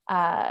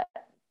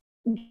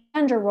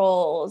gender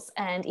roles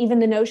and even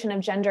the notion of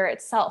gender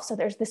itself? So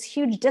there's this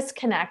huge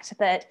disconnect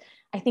that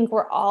I think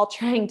we're all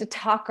trying to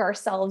talk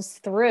ourselves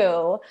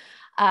through,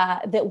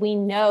 that we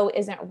know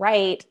isn't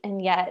right.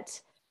 And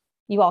yet,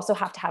 you also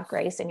have to have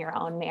grace in your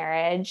own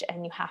marriage,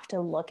 and you have to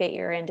look at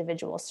your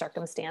individual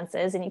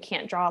circumstances, and you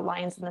can't draw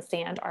lines in the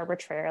sand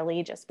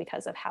arbitrarily just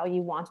because of how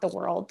you want the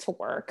world to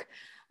work.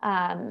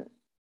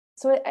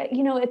 So,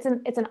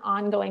 it's an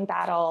ongoing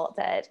battle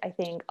that I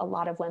think a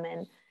lot of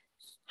women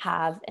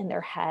have in their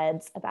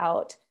heads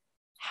about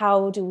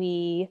how do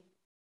we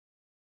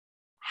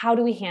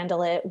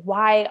handle it?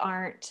 Why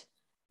aren't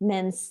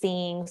men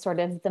seeing sort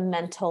of the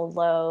mental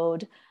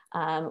load?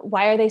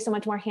 Why are they so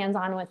much more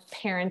hands-on with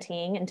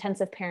parenting?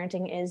 Intensive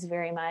parenting is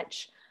very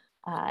much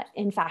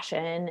in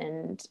fashion,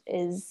 and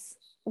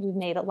we've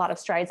made a lot of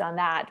strides on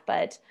that,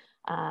 but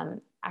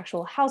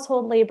actual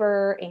household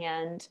labor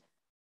and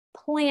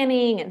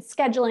planning and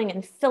scheduling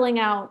and filling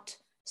out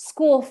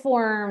school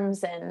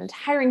forms and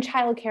hiring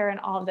childcare and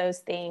all of those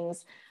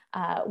things,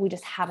 we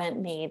just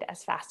haven't made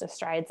as fast of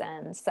strides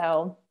in.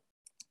 So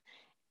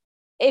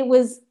it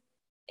was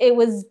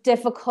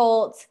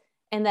difficult,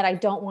 in that I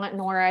don't want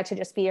Nora to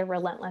just be a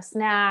relentless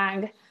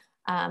nag.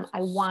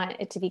 I want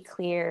it to be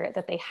clear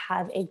that they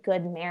have a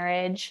good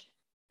marriage,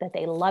 that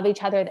they love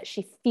each other, that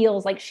she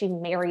feels like she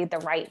married the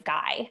right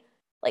guy.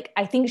 Like,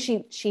 I think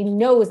she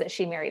knows that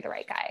she married the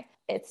right guy.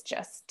 It's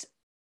just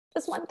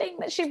this one thing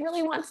that she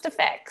really wants to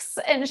fix.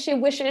 And she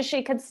wishes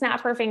she could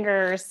snap her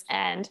fingers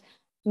and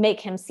make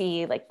him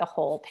see like the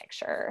whole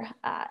picture.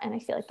 And I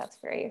feel like that's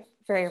very,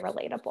 very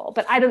relatable.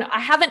 But I don't know. I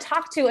haven't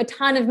talked to a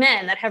ton of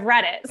men that have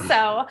read it.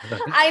 So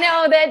I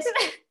know that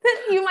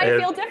you might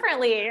feel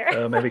differently.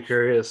 Maybe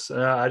curious.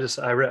 I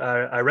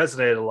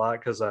resonated a lot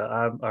because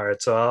I'm all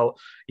right. So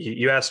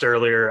you asked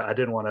earlier, I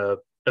didn't want to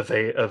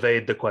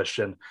evade the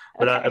question,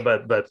 but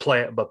okay.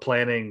 but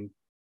planning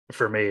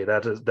for me,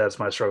 that's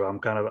my struggle.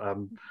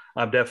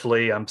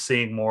 I'm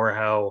seeing more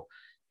how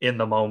in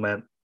the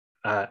moment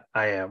I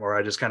am, or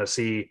I just kind of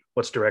see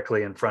what's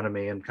directly in front of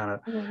me, and kind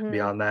of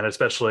beyond that,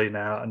 especially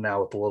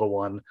now with the little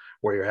one,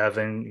 where you're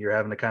having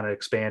to kind of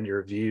expand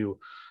your view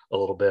a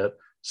little bit.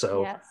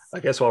 So yes. I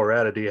guess while we're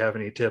at it, do you have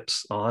any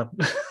tips on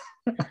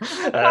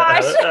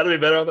how to be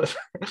better on this?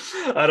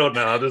 I don't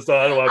know.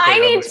 I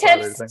need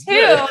tips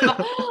too.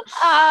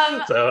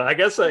 So I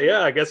guess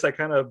that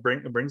kind of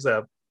brings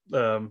that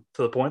to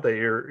the point that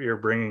you're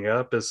bringing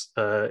up is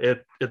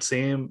it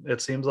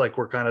seems like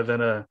we're kind of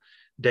in a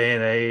day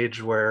and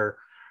age where,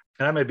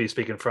 and I may be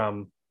speaking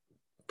from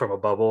a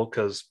bubble,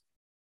 because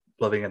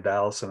living in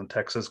Dallas and in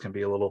Texas can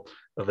be a little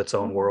of its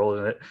own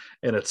world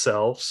in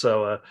itself.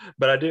 So,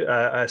 but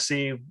I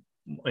see,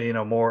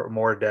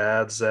 more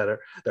dads that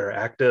are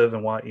active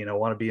and want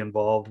to be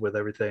involved with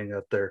everything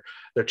that their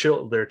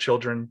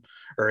children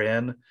are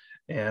in,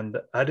 and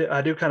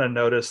I do kind of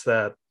notice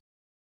that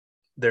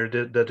there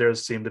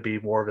does seem to be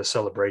more of a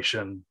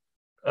celebration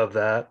of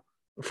that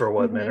for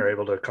what men are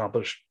able to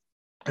accomplish.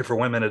 And for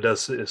women, it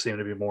does seem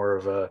to be more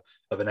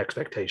of an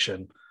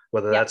expectation,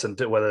 whether that's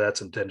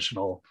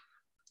intentional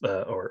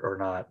or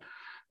not.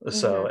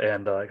 So,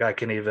 and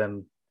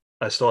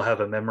I still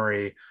have a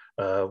memory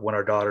when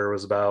our daughter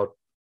was about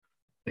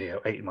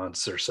 8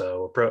 months or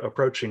so,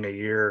 approaching a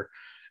year,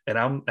 and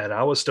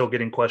I was still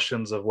getting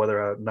questions of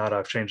whether or not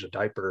I've changed a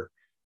diaper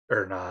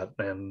or not,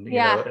 and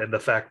and the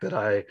fact that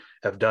I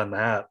have done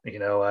that,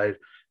 I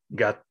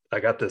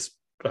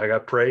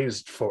got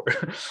praised for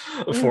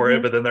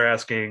it, but then they're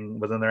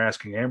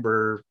asking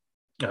Amber,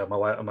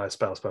 my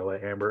spouse, by the way,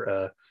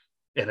 Amber,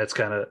 and it's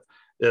kind of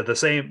the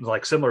same,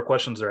 like similar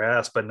questions are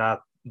asked, but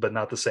not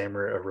the same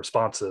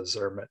responses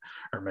are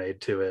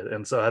made to it.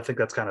 And so I think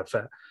that's kind of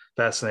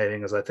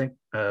fascinating, as I think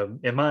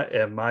in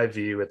my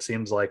view, it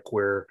seems like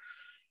we're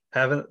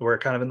kind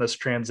of in this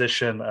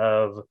transition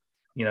of,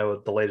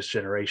 the latest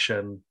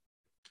generation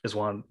is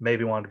want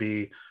to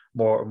be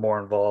more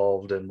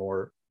involved and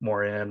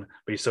more in,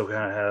 but you still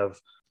kind of have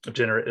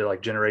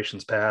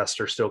generations past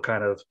are still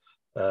kind of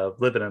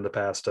living in the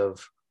past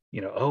of,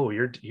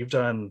 you've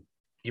done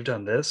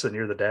this and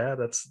you're the dad.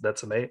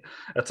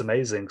 That's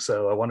amazing.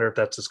 So I wonder if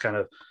that's just kind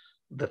of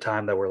the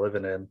time that we're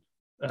living in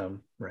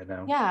right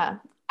now. Yeah,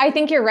 I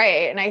think you're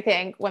right. And I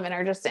think women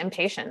are just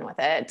impatient with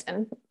it,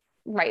 and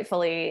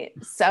rightfully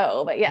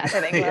so. But yes,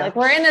 I think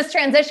we're in this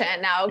transition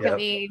now. Can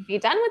we be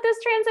done with this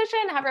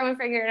transition? Have everyone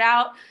figure it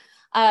out?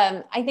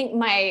 I think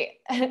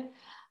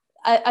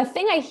a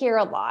thing I hear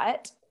a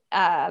lot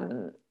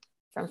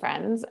from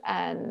friends,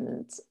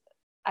 and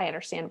I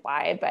understand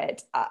why,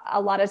 but a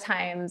lot of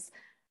times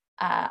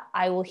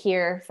I will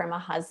hear from a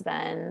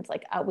husband,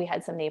 like we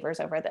had some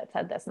neighbors over that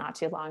said this not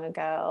too long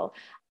ago.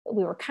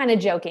 We were kind of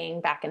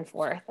joking back and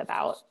forth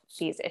about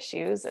these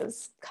issues,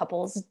 as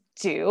couples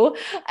do.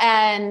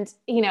 And,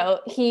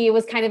 he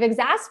was kind of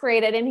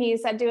exasperated, and he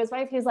said to his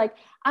wife, he's like,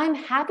 "I'm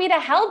happy to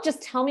help.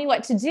 Just tell me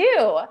what to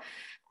do."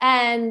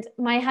 And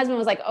my husband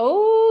was like,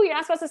 "Oh, you're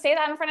not supposed to say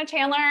that in front of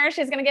Chandler.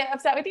 She's going to get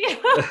upset with you."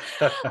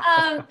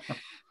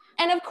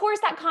 And of course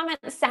that comment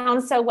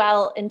sounds so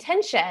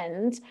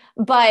well-intentioned,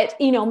 but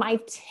my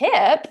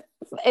tip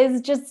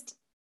is just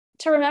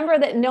to remember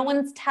that no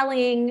one's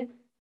telling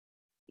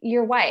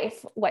your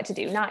wife what to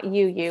do, not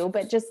you,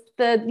 but just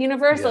the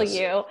universal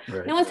you.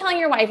 Right. No one's telling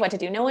your wife what to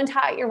do. No one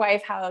taught your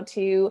wife how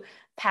to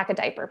pack a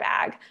diaper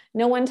bag.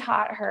 No one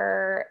taught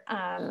her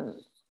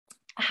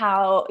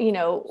how,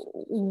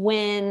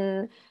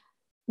 when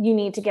you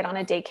need to get on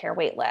a daycare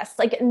wait list.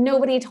 Like,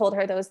 nobody told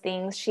her those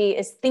things. She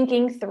is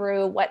thinking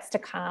through what's to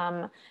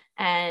come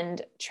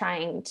and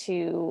trying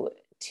to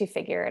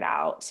figure it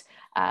out,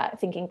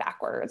 thinking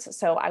backwards.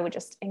 So I would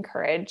just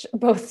encourage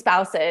both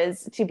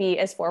spouses to be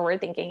as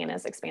forward thinking and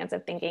as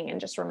expansive thinking, and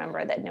just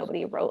remember that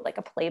nobody wrote like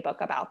a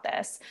playbook about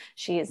this.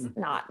 She's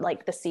not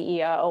like the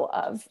CEO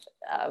of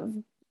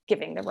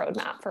giving the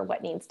roadmap for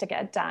what needs to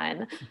get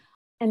done.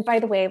 And by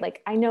the way,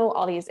 like, I know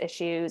all these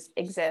issues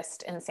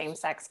exist in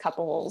same-sex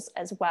couples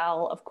as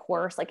well. Of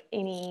course, like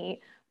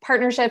any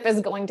partnership is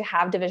going to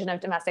have division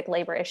of domestic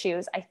labor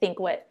issues. I think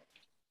what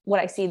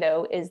I see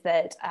though is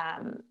that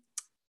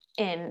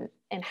in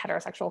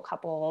heterosexual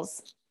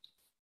couples,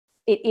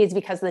 it is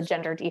because of the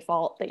gender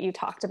default that you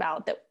talked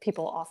about that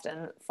people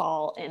often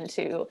fall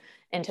into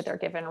their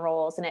given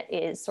roles. And it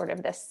is sort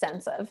of this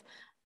sense of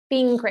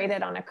being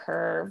graded on a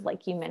curve,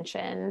 like you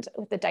mentioned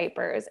with the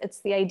diapers.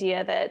 It's the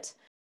idea that,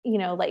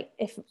 like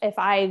if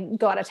I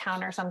go out of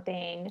town or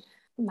something,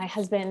 my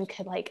husband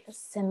could like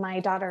send my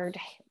daughter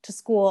to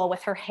school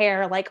with her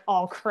hair like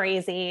all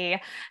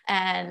crazy,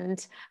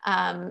 and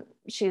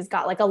she's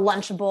got like a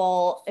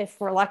Lunchable, if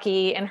we're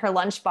lucky, in her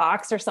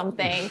lunchbox or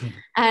something.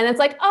 And it's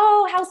like,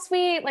 oh, how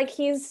sweet, like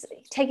he's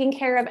taking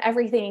care of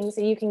everything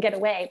so you can get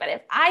away. But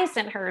if I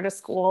sent her to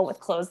school with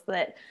clothes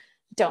that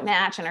don't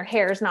match and her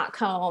hair is not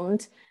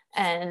combed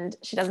and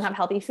she doesn't have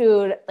healthy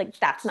food, like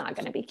that's not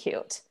going to be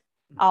cute.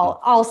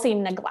 I'll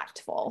seem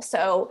neglectful.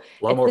 So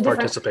a lot more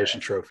participation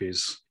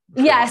trophies.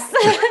 Yes,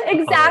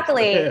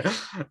 exactly.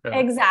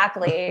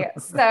 Exactly.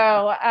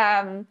 So,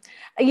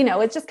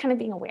 it's just kind of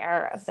being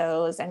aware of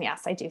those. And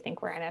yes, I do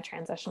think we're in a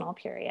transitional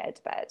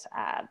period, but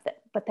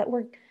that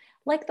we're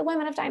like the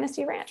women of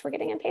Dynasty Ranch, we're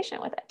getting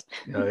impatient with it.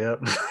 Oh yeah.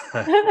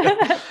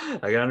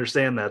 I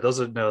understand that. Those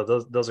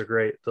are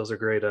great. Those are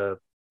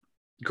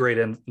great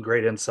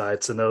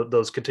insights. And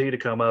those continue to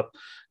come up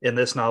in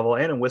this novel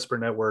and in Whisper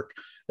Network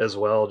as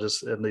well,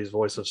 just in these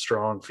voice of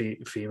strong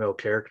female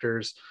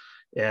characters.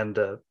 And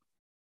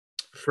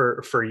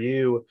for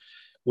you,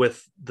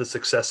 with the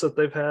success that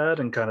they've had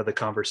and kind of the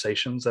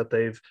conversations that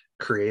they've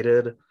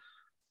created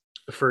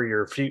for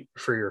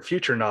your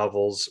future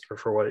novels, or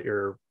for what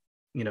you're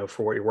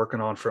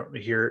working on from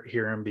here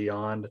and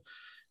beyond,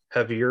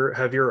 have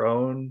your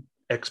own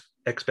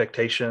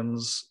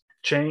expectations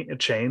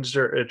changed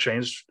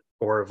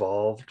or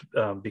evolved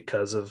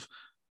because of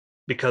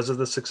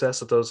the success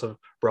that those have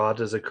brought?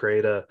 Does it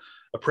create a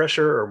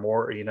pressure, or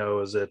more,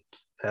 does it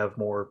have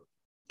more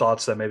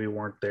thoughts that maybe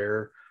weren't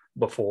there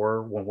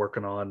before when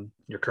working on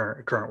your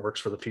current works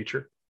for the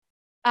future?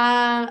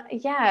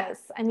 Yes.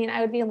 I mean,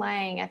 I would be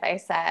lying if I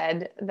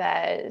said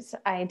that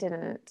I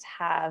didn't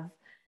have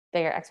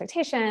bigger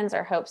expectations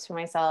or hopes for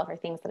myself, or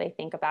things that I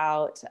think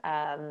about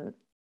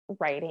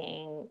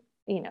writing,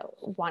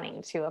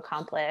 wanting to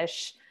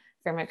accomplish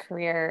from a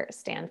career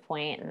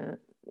standpoint, and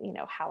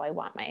how I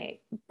want my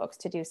books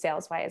to do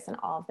sales wise and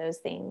all of those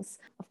things.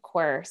 Of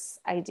course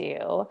I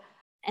do.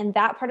 And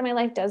that part of my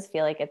life does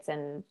feel like it's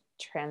in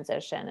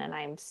transition, and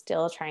I'm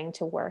still trying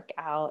to work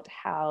out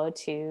how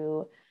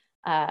to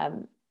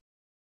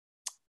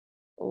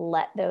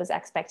let those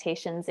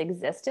expectations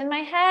exist in my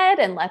head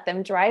and let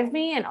them drive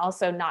me, and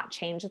also not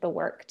change the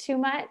work too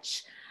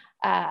much.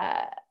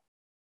 And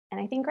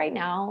I think right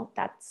now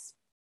that's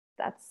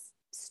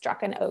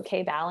struck an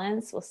okay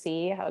balance. We'll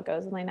see how it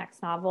goes in my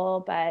next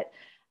novel, but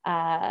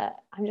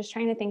I'm just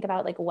trying to think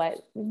about like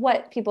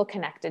what people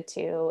connected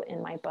to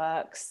in my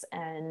books,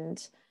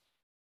 and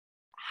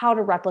how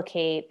to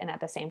replicate, and at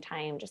the same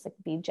time just like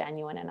be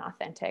genuine and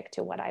authentic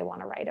to what I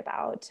want to write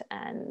about.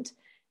 And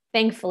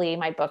thankfully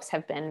my books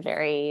have been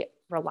very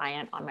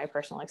reliant on my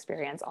personal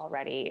experience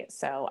already,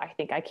 so I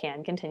think I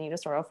can continue to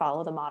sort of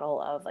follow the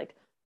model of like,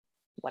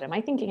 what am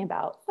I thinking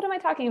about, what am I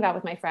talking about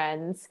with my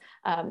friends,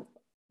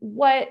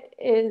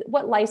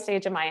 what life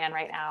stage am I in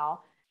right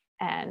now,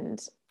 and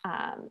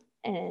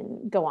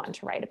go on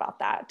to write about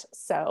that.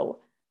 So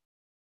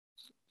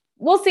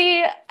we'll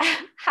see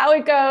how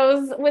it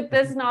goes with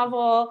this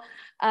novel.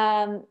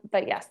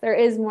 But yes, there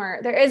is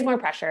more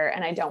pressure,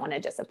 and I don't want to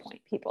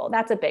disappoint people.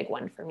 That's a big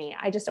one for me.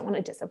 I just don't want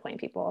to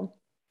disappoint people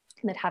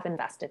that have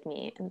invested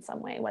me in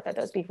some way, whether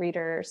those be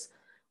readers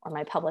or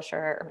my publisher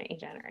or my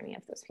agent or any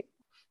of those people.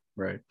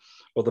 Right.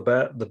 Well,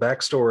 the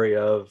backstory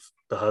of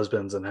The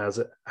Husbands and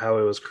how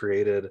it was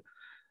created,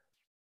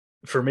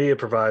 for me, it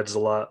provides a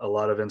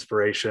lot of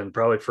inspiration.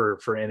 Probably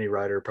for any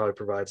writer, probably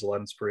provides a lot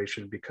of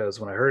inspiration, because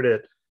when I heard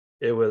it,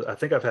 I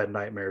think I've had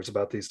nightmares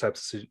about these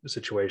types of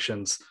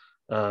situations.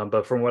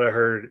 But from what I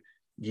heard,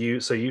 you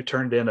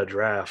turned in a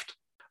draft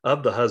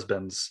of The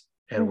Husbands,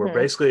 and we're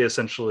basically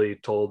essentially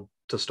told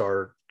to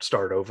start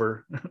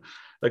over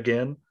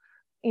again.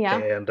 Yeah.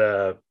 And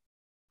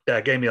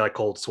it gave me like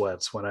cold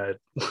sweats when I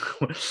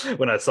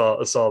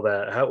saw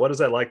that. What is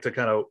that like to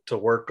kind of to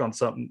work on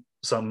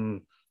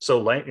something so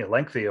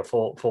lengthy, a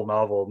full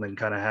novel, and then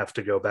kind of have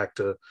to go back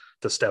to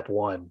step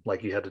one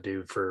like you had to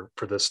do for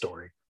this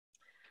story?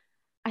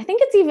 I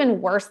think it's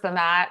even worse than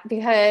that,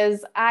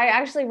 because I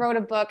actually wrote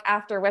a book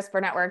after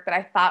Whisper Network that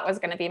I thought was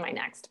going to be my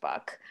next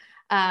book.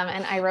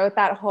 And I wrote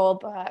that whole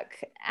book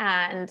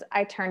and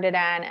I turned it in,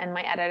 and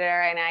my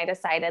editor and I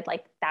decided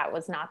like that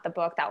was not the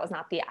book. That was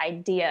not the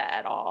idea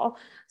at all.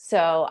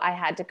 So I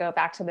had to go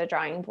back to the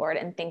drawing board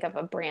and think of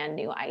a brand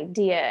new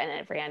idea and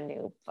a brand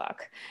new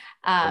book.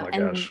 Oh my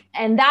gosh.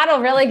 And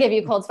that'll really give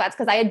you cold sweats,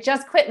 because I had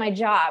just quit my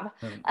job.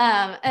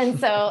 And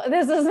so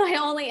this was my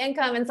only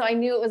income. And so I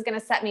knew it was going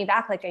to set me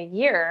back like a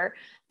year,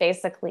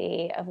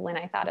 basically, of when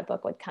I thought a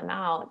book would come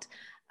out.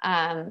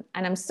 And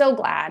I'm so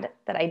glad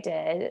that I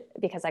did,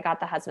 because I got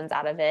The Husbands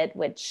out of it,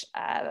 which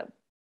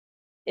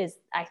is,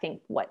 I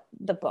think, what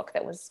the book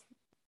that was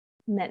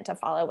meant to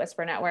follow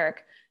Whisper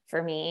Network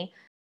for me.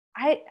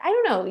 I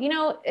don't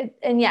know,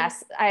 and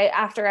yes,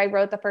 after I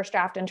wrote the first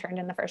draft and turned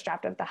in the first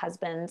draft of The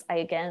Husbands,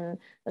 the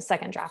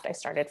second draft, I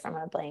started from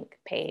a blank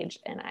page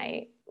and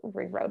I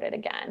rewrote it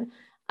again.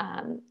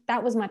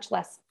 That was much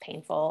less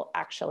painful,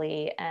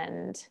 actually.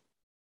 And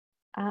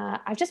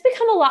I've just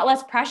become a lot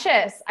less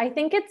precious. I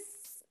think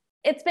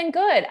it's been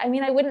good. I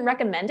mean, I wouldn't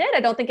recommend it.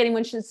 I don't think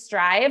anyone should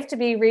strive to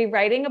be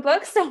rewriting a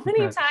book so many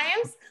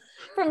times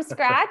from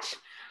scratch.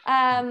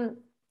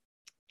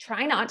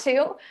 Try not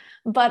to,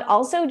 but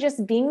also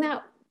just being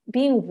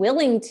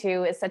willing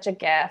to is such a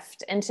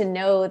gift. And to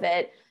know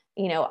that,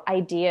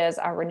 ideas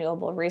are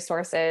renewable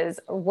resources,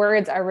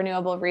 words are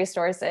renewable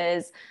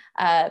resources.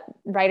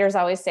 Writers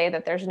always say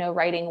that there's no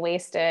writing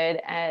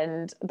wasted.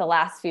 And the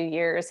last few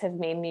years have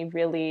made me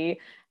really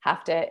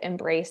have to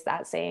embrace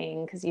that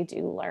saying, because you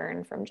do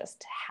learn from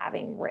just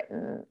having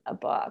written a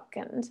book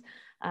and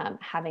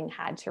having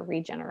had to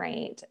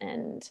regenerate.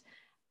 And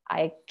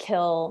I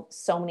kill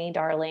so many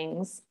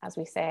darlings, as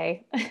we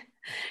say,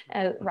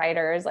 as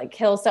writers, like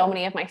kill so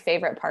many of my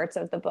favorite parts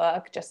of the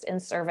book just in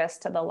service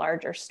to the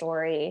larger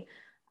story.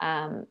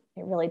 It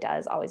really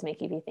does always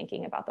make you be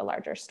thinking about the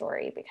larger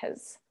story,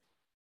 because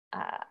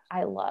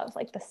I love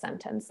like the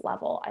sentence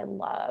level. I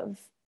love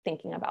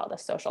thinking about the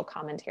social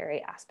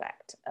commentary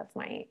aspect of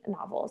my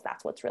novels.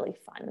 That's what's really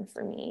fun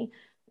for me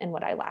and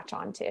what I latch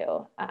on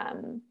to.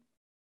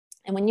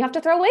 And when you have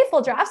to throw away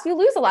full drafts, you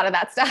lose a lot of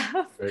that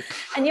stuff. Right.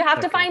 And you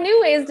have to find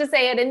new ways to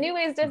say it and new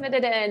ways to fit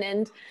it in.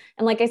 And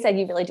like I said,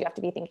 you really do have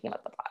to be thinking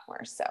about the plot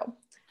more. So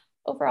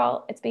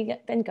overall, it's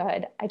been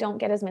good. I don't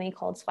get as many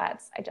cold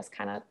sweats. I just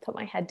kind of put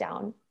my head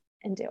down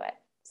and do it.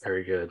 So.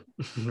 Very good.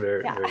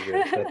 Very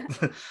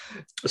good.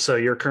 So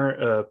you're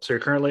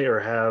currently or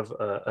have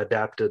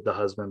adapted The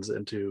Husbands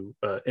into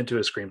a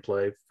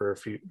screenplay for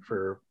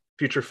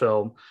future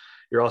film.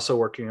 You're also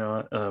working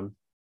on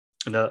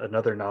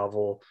another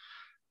novel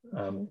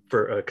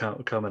for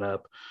coming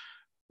up.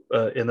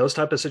 In those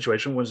type of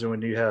situations,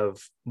 when you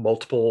have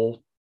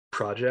multiple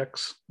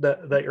projects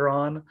that you're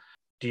on,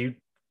 do you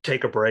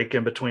take a break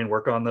in between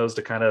work on those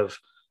to kind of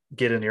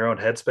get in your own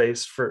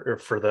headspace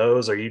for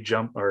those, or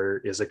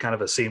or is it kind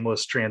of a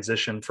seamless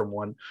transition from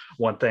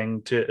one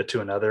thing to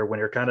another when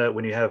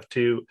you have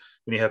two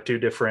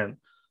different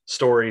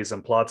stories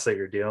and plots that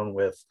you're dealing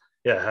with?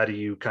 How do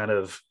you kind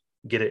of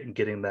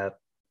getting that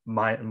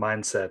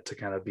mindset to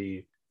kind of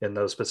be in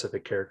those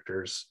specific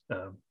characters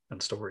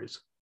and stories?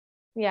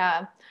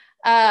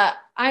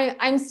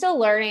 I'm still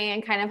learning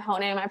and kind of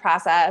honing my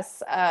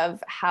process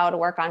of how to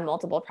work on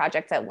multiple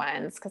projects at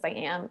once, because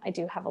I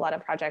do have a lot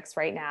of projects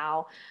right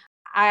now.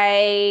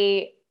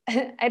 I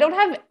don't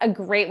have a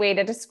great way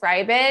to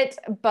describe it,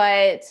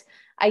 but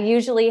I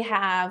usually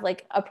have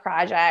like a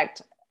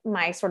project,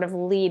 my sort of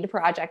lead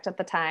project at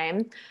the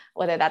time,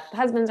 whether that's The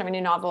Husbands or my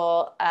new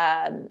novel.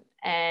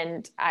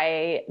 And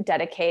I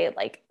dedicate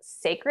like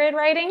sacred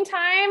writing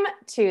time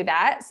to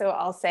that. So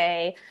I'll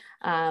say,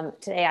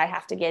 today I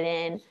have to get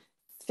in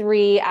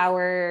 3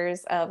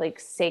 hours of like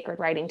sacred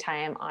writing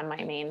time on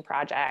my main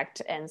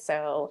project. And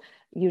so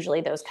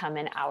usually those come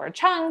in hour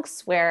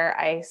chunks where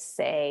I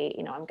say,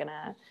 I'm going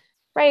to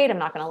write. I'm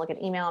not going to look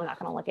at email. I'm not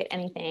going to look at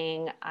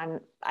anything.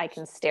 I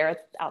can stare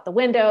out the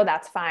window.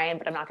 That's fine,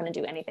 but I'm not going to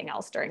do anything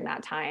else during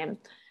that time.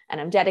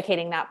 And I'm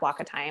dedicating that block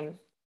of time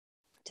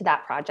to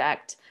that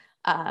project.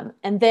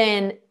 And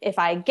then if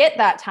I get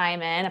that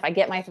time in, if I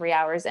get my 3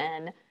 hours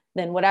in,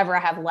 then whatever I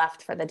have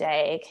left for the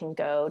day can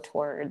go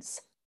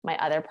towards my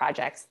other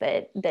projects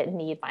that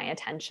need my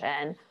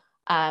attention.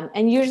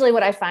 And usually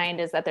what I find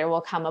is that there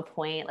will come a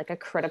point, like a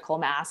critical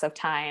mass of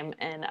time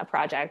in a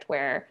project,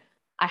 where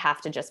I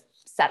have to just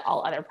set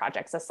all other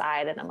projects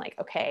aside. And I'm like,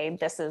 okay,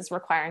 this is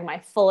requiring my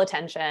full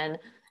attention,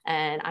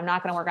 and I'm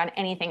not going to work on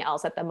anything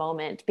else at the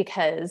moment,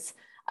 because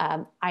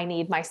I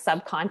need my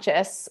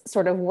subconscious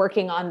sort of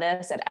working on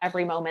this at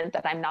every moment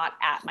that I'm not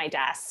at my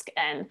desk.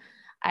 And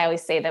I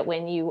always say that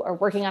when you are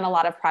working on a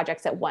lot of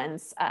projects at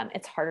once,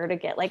 it's harder to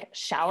get like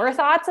shower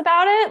thoughts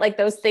about it, like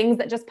those things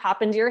that just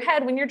pop into your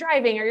head when you're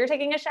driving or you're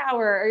taking a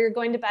shower or you're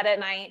going to bed at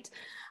night.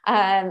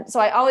 So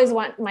I always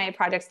want my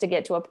projects to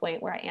get to a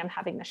point where I am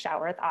having the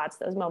shower thoughts,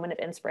 those moment of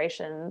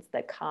inspirations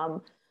that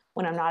come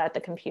when I'm not at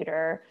the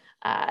computer.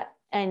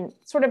 And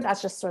sort of,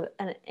 that's just sort of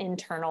an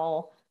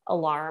internal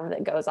alarm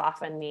that goes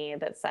off in me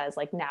that says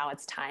like, now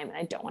it's time and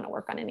I don't want to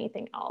work on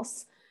anything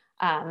else.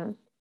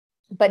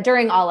 But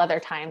during all other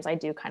times, I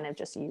do kind of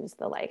just use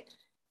the like,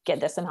 get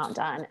this amount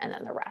done. And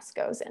then the rest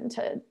goes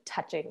into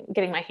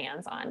getting my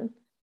hands on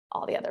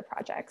all the other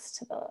projects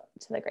to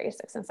the greatest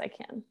extent I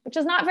can, which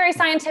is not very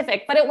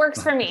scientific, but it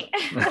works for me.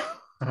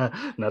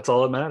 That's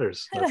all that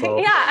matters.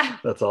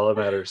 That's all that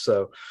matters.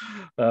 So,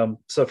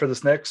 so for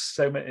this next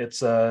segment,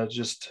 it's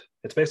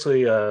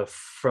basically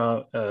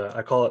from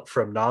I call it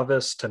from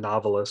novice to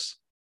novelist.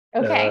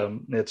 Okay.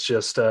 It's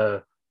just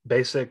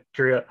basic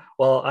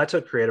well, I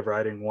took creative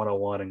writing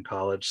 101 in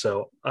college,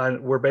 so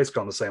we're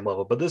basically on the same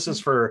level, but this is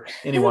for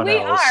anyone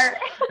else.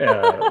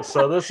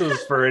 So this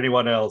is for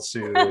anyone else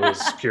who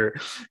is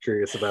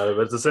curious about it,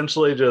 but it's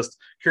essentially just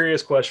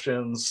curious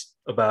questions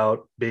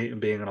about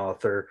being an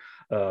author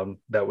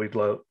that we'd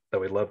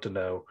love to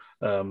know.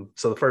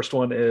 So the first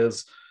one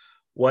is,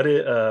 what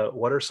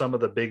are some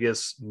of the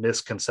biggest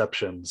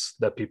misconceptions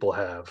that people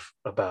have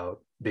about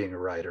being a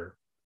writer?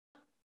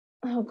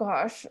 Oh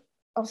gosh.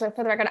 Also,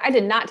 for the record, I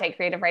did not take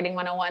creative writing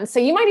 101, so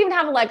you might even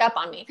have a leg up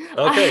on me.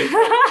 Okay.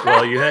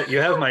 Well, you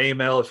have my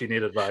email if you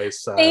need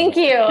advice. Thank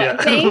you. Yeah.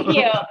 Thank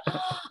you.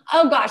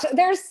 Oh gosh,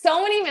 there's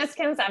so many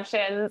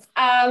misconceptions.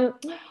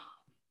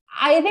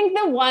 I think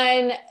the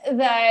one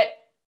that,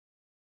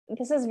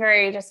 this is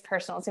very just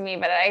personal to me,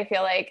 but I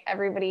feel like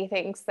everybody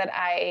thinks that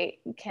I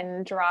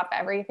can drop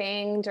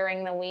everything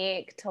during the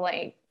week to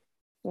like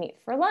meet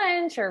for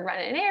lunch or run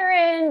an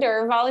errand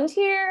or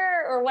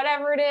volunteer or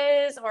whatever it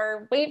is,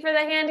 or wait for the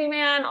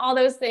handyman, all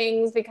those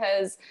things,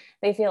 because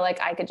they feel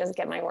like I could just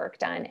get my work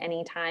done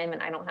anytime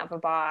and I don't have a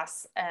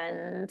boss.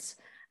 And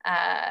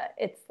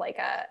it's like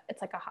a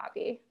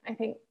hobby. I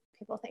think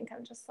people think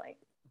I'm just like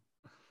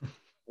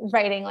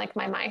writing like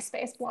my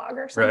MySpace blog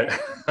or something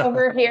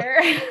over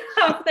here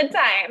half the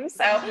time.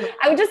 So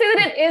I would just say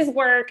that it is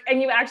work,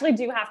 and you actually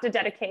do have to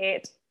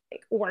dedicate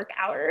like work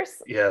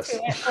hours to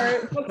it,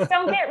 or books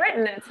don't get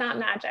written. It's not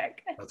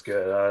magic. That's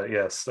good.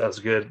 Yes, that's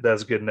good.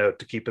 That's a good note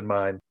to keep in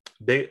mind.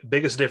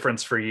 Biggest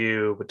difference for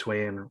you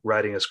between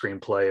writing a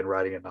screenplay and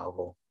writing a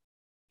novel,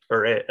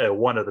 or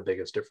one of the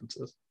biggest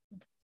differences?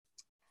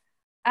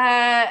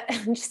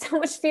 Just how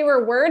much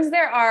fewer words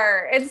there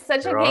are. It's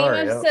such a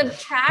game of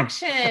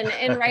subtraction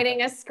in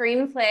writing a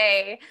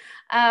screenplay.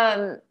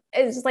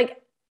 It's just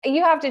like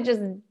you have to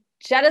just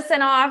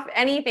jettison off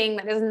anything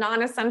that is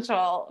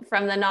non-essential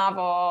from the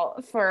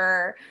novel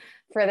for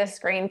the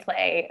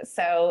screenplay.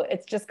 So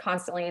it's just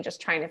constantly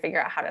just trying to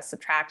figure out how to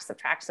subtract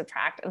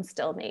and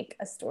still make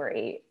a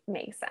story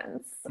make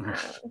sense.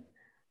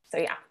 So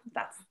yeah,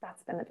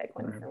 that's been a big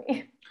one for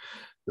me.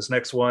 This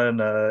next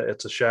one,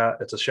 it's a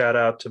shout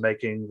out to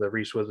making the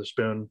Reese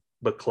Witherspoon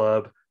book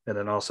club, and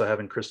then also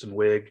having Kristen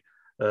Wiig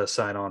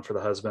sign on for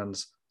the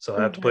husbands. So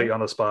I have to put you on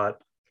the spot.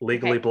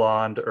 Legally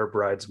Blonde or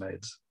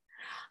Bridesmaids?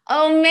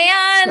 Oh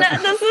man,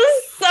 this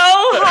is so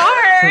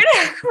hard.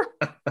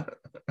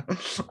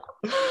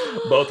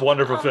 Both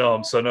wonderful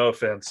films, so no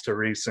offense to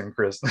Reese and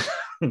Kristen.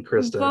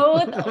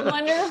 Both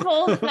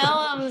wonderful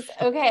films.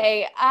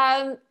 Okay,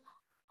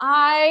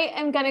 I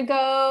am gonna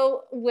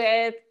go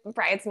with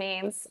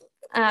Bridesmaids.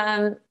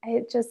 I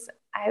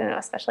don't know,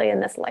 especially in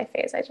this life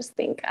phase, I just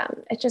think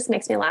it just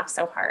makes me laugh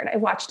so hard. I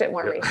watched it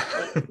more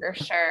recently for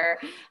sure,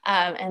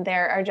 and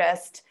there are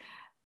just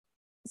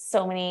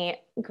so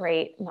many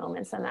great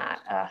moments in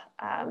that.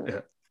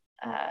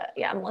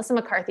 Melissa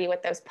McCarthy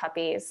with those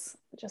puppies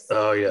just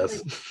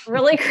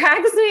really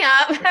cracks me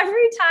up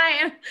every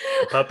time.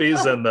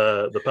 Puppies and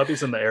the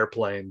puppies in the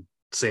airplane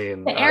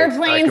scene. The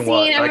airplane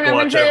scene. I can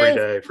watch every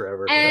day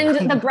forever.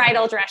 And the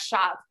bridal dress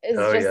shop is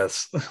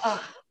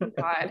oh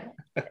God.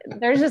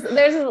 There's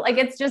like,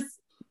 it's just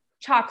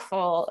chock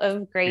full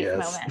of great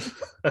moments.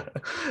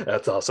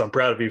 That's awesome. I'm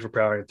proud of you for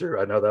powering through.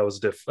 I know that was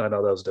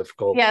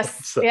difficult.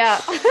 Yes.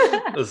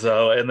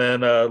 So, and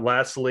then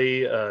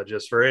lastly,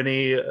 just for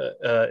any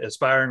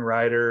aspiring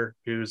writer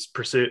who's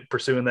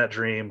pursuing that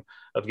dream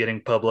of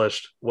getting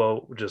published,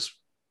 what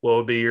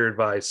would be your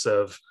advice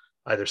of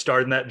either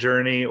starting that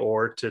journey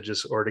or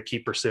to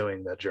keep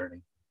pursuing that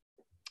journey?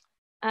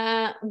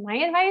 My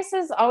advice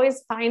is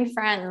always find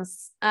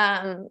friends.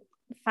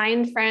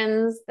 Find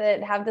friends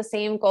that have the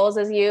same goals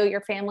as you. Your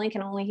family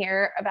can only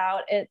hear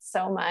about it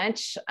so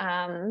much.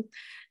 And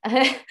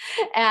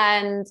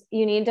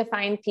you need to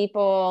find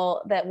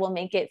people that will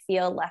make it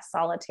feel less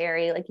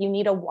solitary. Like you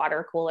need a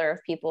water cooler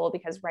of people,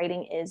 because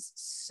writing is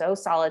so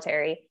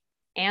solitary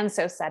and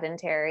so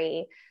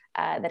sedentary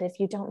that if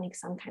you don't make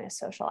some kind of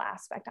social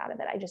aspect out of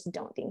it, I just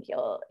don't think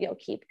you'll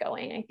keep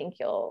going. I think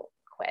you'll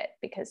quit,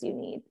 because you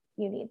need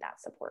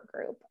that support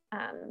group.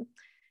 And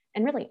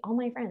really all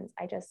my friends,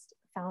 I just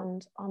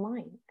found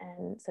online.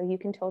 And so you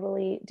can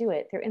totally do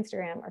it through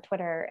Instagram or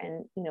Twitter.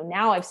 And,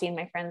 now I've seen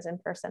my friends in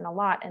person a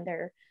lot, and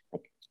they're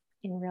like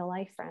in real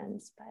life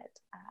friends,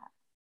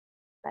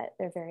 but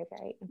they're very,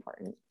 very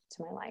important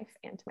to my life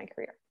and to my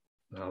career.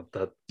 Oh,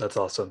 that's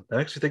awesome. I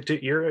actually think too,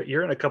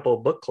 you're in a couple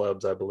of book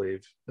clubs, I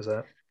believe. Is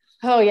that?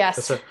 Oh,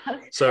 yes.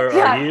 So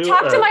yeah, are you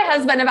talk to my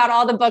husband about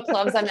all the book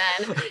clubs I'm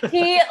in.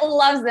 He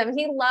loves them.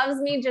 He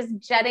loves me just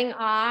jetting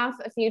off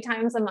a few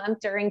times a month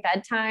during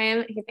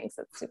bedtime. He thinks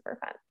it's super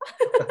fun.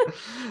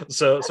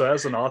 So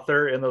as an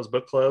author in those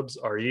book clubs,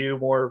 are you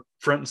more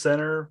front and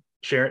center,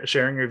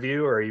 sharing your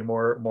view, or are you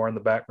more in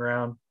the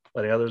background,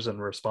 letting others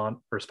and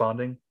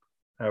responding?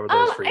 How are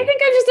those for you? I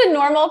think I'm just a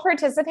normal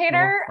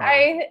participator.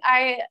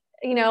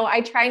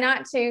 I try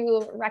not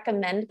to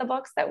recommend the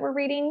books that we're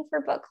reading for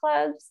book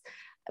clubs,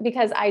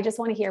 because I just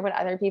want to hear what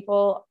other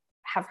people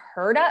have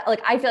heard of.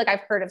 Like, I feel like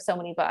I've heard of so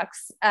many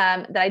books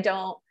that I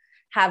don't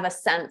have a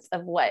sense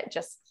of what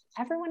just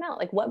everyone else,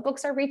 like what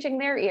books are reaching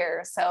their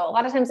ears. So a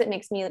lot of times it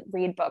makes me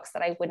read books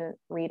that I wouldn't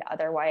read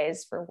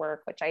otherwise for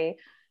work, which I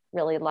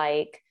really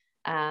like.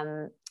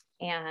 And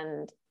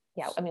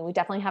yeah, I mean, we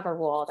definitely have a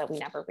rule that we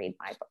never read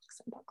my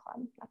books in book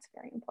club. That's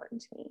very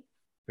important to me.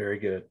 Very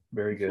good.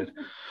 Very good.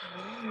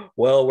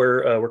 Well,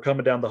 we're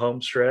coming down the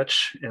home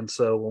stretch. And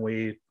so when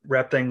we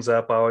wrap things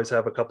up, I always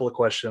have a couple of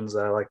questions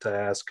that I like to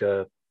ask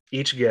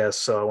each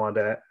guest. So I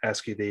wanted to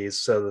ask you these.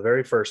 So the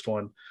very first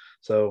one,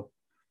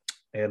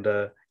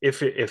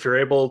 if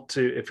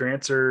your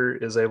answer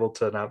is able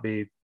to not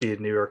be a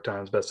New York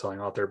Times bestselling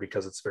author,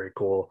 because it's very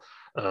cool,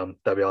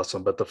 that'd be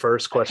awesome. But the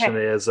first question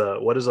is,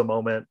 what is a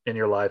moment in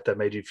your life that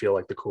made you feel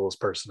like the coolest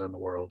person in the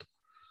world?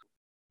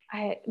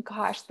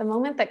 The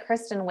moment that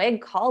Kristen Wiig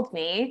called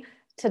me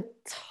to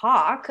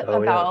talk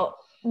about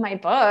my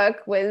book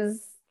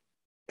was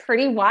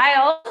pretty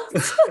wild.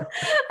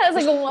 I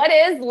was like, what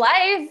is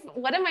life?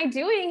 What am I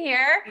doing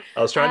here?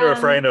 I was trying to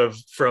refrain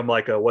from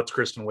like a what's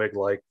Kristen Wiig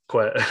like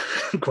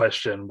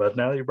question, but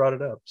now you brought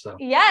it up. So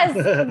yes,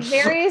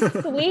 very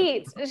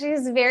sweet.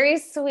 She's very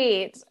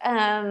sweet,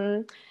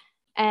 and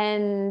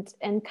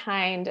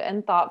kind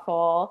and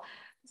thoughtful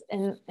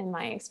in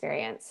my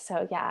experience.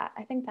 So yeah,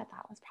 I think that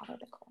was probably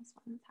the coolest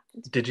one that's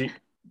happened to me.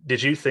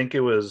 Did you think it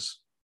was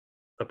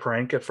a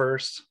prank at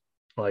first?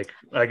 Like,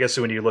 I guess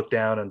when you look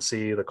down and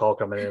see the call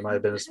coming in, it might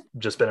have been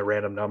just been a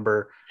random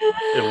number.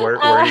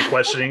 Were you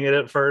questioning it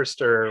at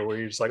first, or were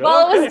you just like,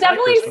 well, it was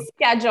definitely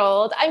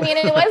scheduled. I mean,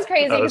 it was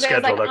crazy because it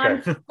was like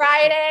on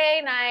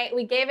Friday night,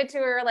 we gave it to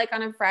her like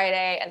on a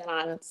Friday, and then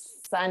on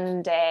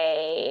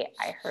Sunday,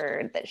 I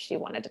heard that she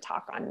wanted to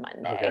talk on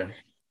Monday. Okay.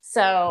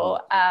 So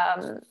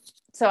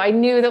I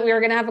knew that we were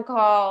going to have a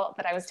call,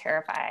 but I was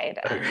terrified.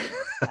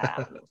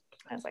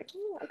 I was like,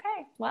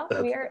 okay, well,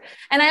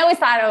 and I always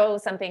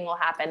thought, something will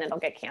happen. It'll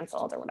get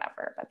canceled or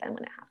whatever. But then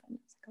when it happened,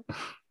 I was like, okay,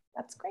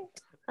 that's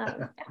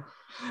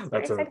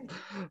great.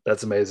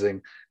 That's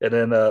amazing. And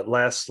then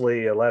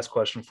lastly, a last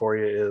question for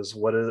you is,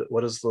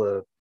 what's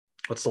the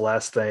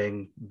last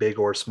thing, big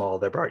or small,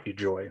 that brought you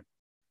joy?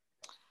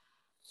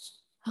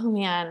 Oh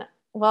man.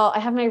 Well, I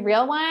have my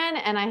real one,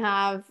 and I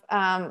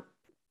have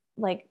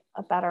like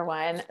a better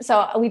one.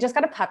 So we just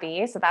got a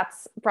puppy. So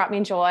that's brought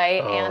me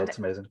joy. Oh, that's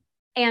amazing.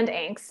 And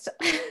angst.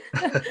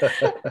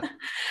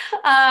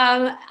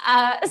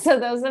 So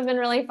those have been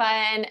really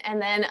fun.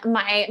 And then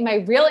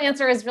my real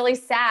answer is really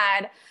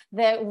sad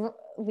that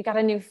we got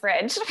a new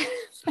fridge.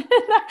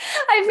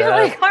 I feel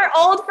like our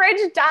old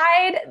fridge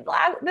died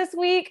this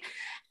week,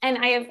 and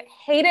I have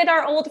hated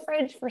our old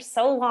fridge for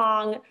so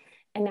long.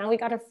 And now we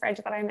got a fridge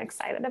that I'm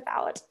excited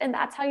about. And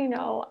that's how you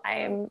know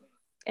I'm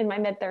in my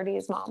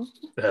mid-30s mom.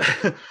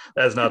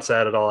 That's not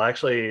sad at all.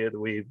 Actually,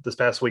 this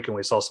past weekend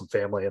we saw some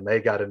family, and they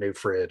got a new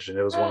fridge, and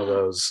it was one of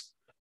those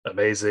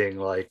amazing,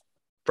 like,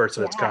 first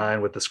of its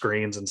kind with the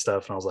screens and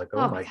stuff. And I was like,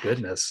 oh my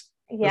goodness.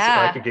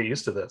 Yeah. I could get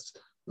used to this.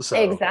 So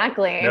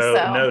exactly.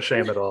 No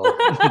shame at all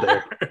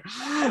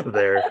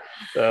there.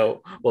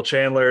 Well,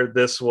 Chandler,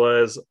 this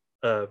was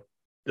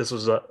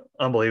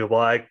unbelievable.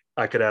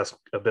 I could ask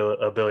a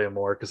billion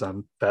more because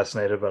I'm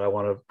fascinated, but I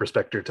want to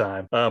respect your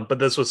time. But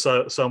this was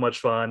so much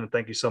fun, and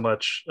thank you so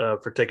much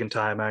for taking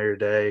time out of your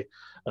day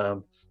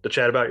to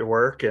chat about your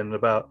work and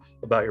about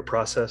your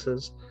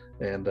processes.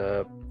 And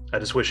I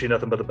just wish you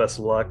nothing but the best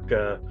of luck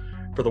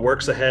for the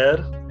works ahead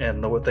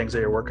and the things that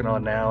you're working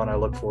on now. And I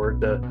look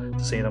forward to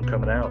seeing them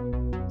coming out.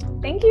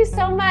 Thank you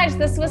so much.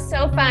 This was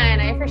so fun.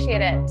 I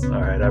appreciate it.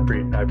 All right.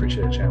 I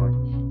appreciate it,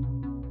 Chandler.